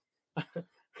him.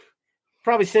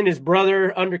 Probably send his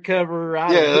brother undercover.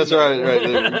 That's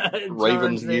right.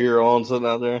 Ravens gear on, something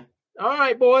out there. All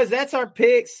right, boys, that's our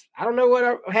picks. I don't know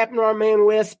what happened to our man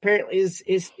Wes. Apparently, is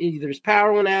either his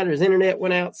power went out or his internet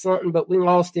went out, something. But we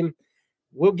lost him.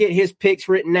 We'll get his picks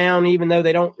written down, even though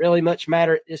they don't really much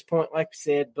matter at this point, like we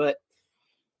said. But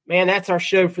man, that's our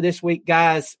show for this week,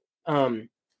 guys. We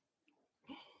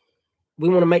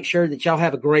want to make sure that y'all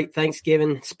have a great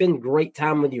Thanksgiving. Spend great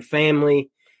time with your family.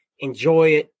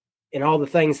 Enjoy it and all the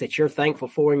things that you're thankful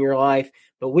for in your life.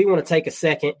 But we want to take a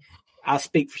second. I'll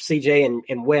speak for CJ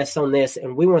and Wes on this,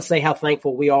 and we want to say how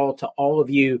thankful we are to all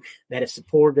of you that have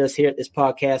supported us here at this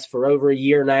podcast for over a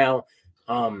year now.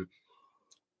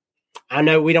 I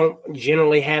know we don't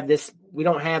generally have this. We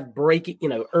don't have breaking,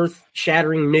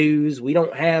 earth-shattering news. We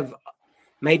don't have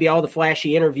maybe all the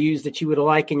flashy interviews that you would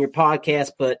like in your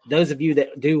podcast, but those of you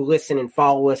that do listen and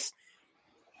follow us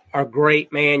are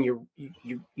great, man.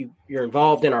 You're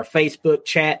involved in our Facebook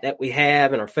chat that we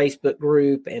have, in our Facebook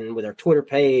group, and with our Twitter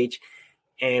page.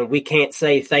 And we can't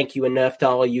say thank you enough to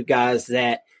all of you guys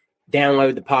that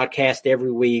download the podcast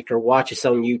every week or watch us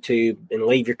on YouTube and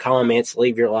leave your comments,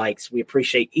 leave your likes. We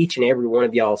appreciate each and every one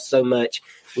of y'all so much.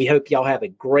 We hope y'all have a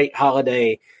great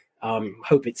holiday.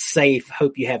 Hope it's safe.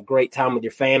 Hope you have great time with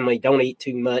your family. Don't eat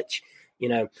too much.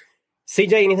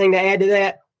 CJ, anything to add to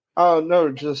that?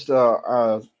 No, just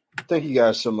thank you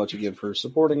guys so much again for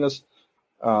supporting us.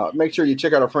 Make sure you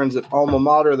check out our friends at Alma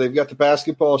Mater. They've got the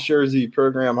basketball jersey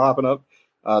program hopping up.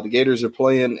 The Gators are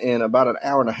playing in about an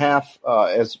hour and a half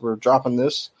as we're dropping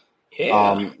this.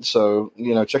 Yeah. So,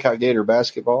 check out Gator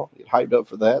basketball. Get hyped up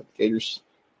for that. Gators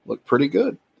look pretty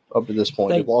good up to this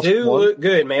point. They do look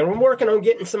good, man. We're working on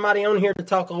getting somebody on here to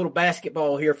talk a little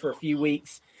basketball here for a few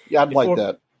weeks. Yeah, I'd like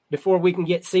that. Before we can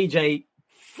get CJ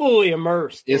fully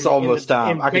immersed. It's almost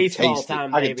time. I can taste it.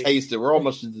 I can taste it. We're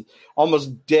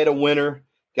almost dead of winter.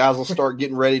 Guys will start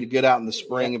getting ready to get out in the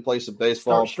spring and play some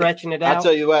baseball. Start stretching it out. I'll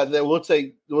tell you what, we'll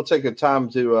take a time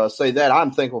to say that.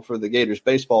 I'm thankful for the Gators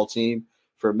baseball team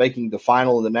for making the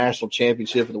final of the national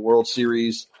championship of the World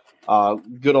Series.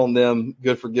 Good on them.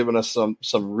 Good for giving us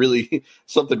something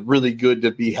really good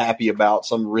to be happy about.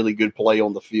 Some really good play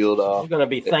on the field. We're going to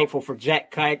be thankful for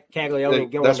Jack Caglione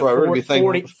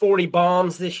going 40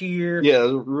 bombs this year. Yeah,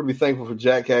 we're going to be thankful for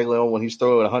Jack Caglione when he's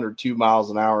throwing 102 miles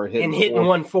an hour and hitting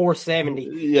one 470.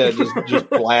 Yeah, just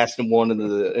blasting one into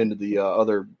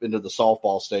the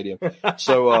softball stadium.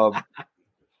 So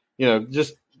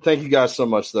just thank you guys so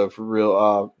much though, for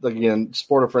real. Again,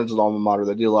 support our friends with Alma Mater.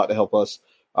 They do a lot to help us.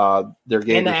 They're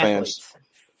Gator fans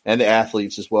and the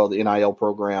athletes as well. The NIL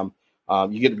program.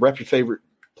 You get to rep your favorite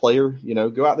player.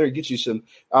 Go out there and get you some.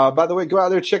 By the way, go out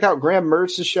there and check out Graham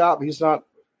Mertz's shop. He's not,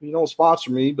 he don't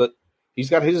sponsor me, but he's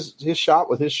got his shop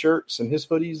with his shirts and his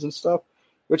hoodies and stuff.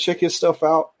 Go check his stuff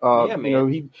out.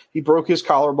 Man. He broke his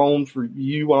collarbone for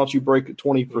you. Why don't you break it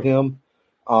 20 for him?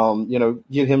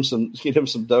 Get him some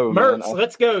dough. Mertz,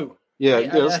 let's go. Yeah,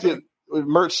 let's get.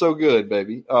 Merch so good,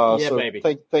 baby. Baby.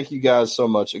 Thank you guys so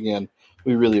much again.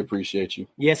 We really appreciate you.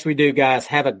 Yes, we do, guys.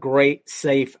 Have a great,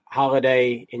 safe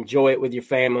holiday. Enjoy it with your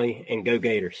family, and go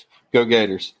Gators. Go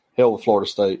Gators. Hell with Florida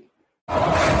State.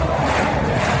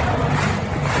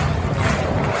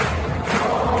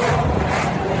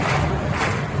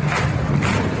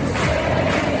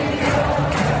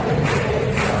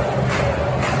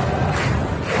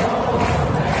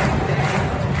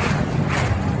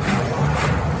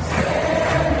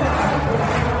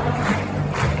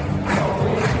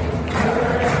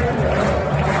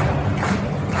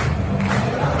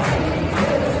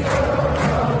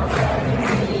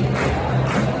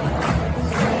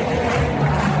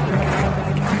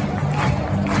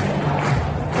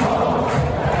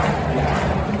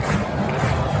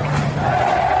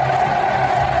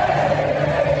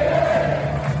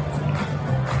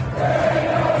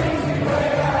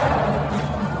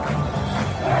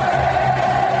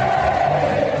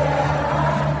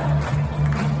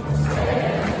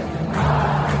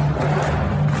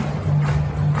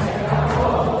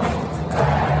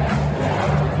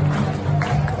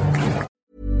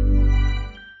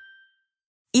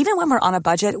 Even when we're on a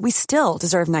budget, we still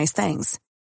deserve nice things.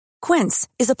 Quince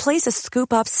is a place to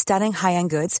scoop up stunning high-end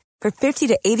goods for 50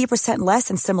 to 80% less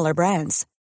than similar brands.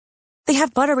 They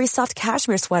have buttery soft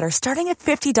cashmere sweaters starting at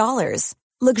 $50,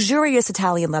 luxurious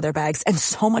Italian leather bags, and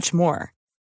so much more.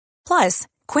 Plus,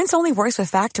 Quince only works with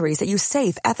factories that use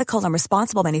safe, ethical, and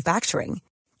responsible manufacturing.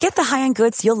 Get the high-end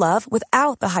goods you'll love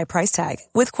without the high price tag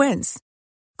with Quince.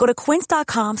 Go to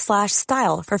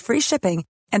quince.com/style for free shipping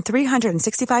and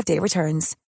 365-day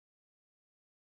returns.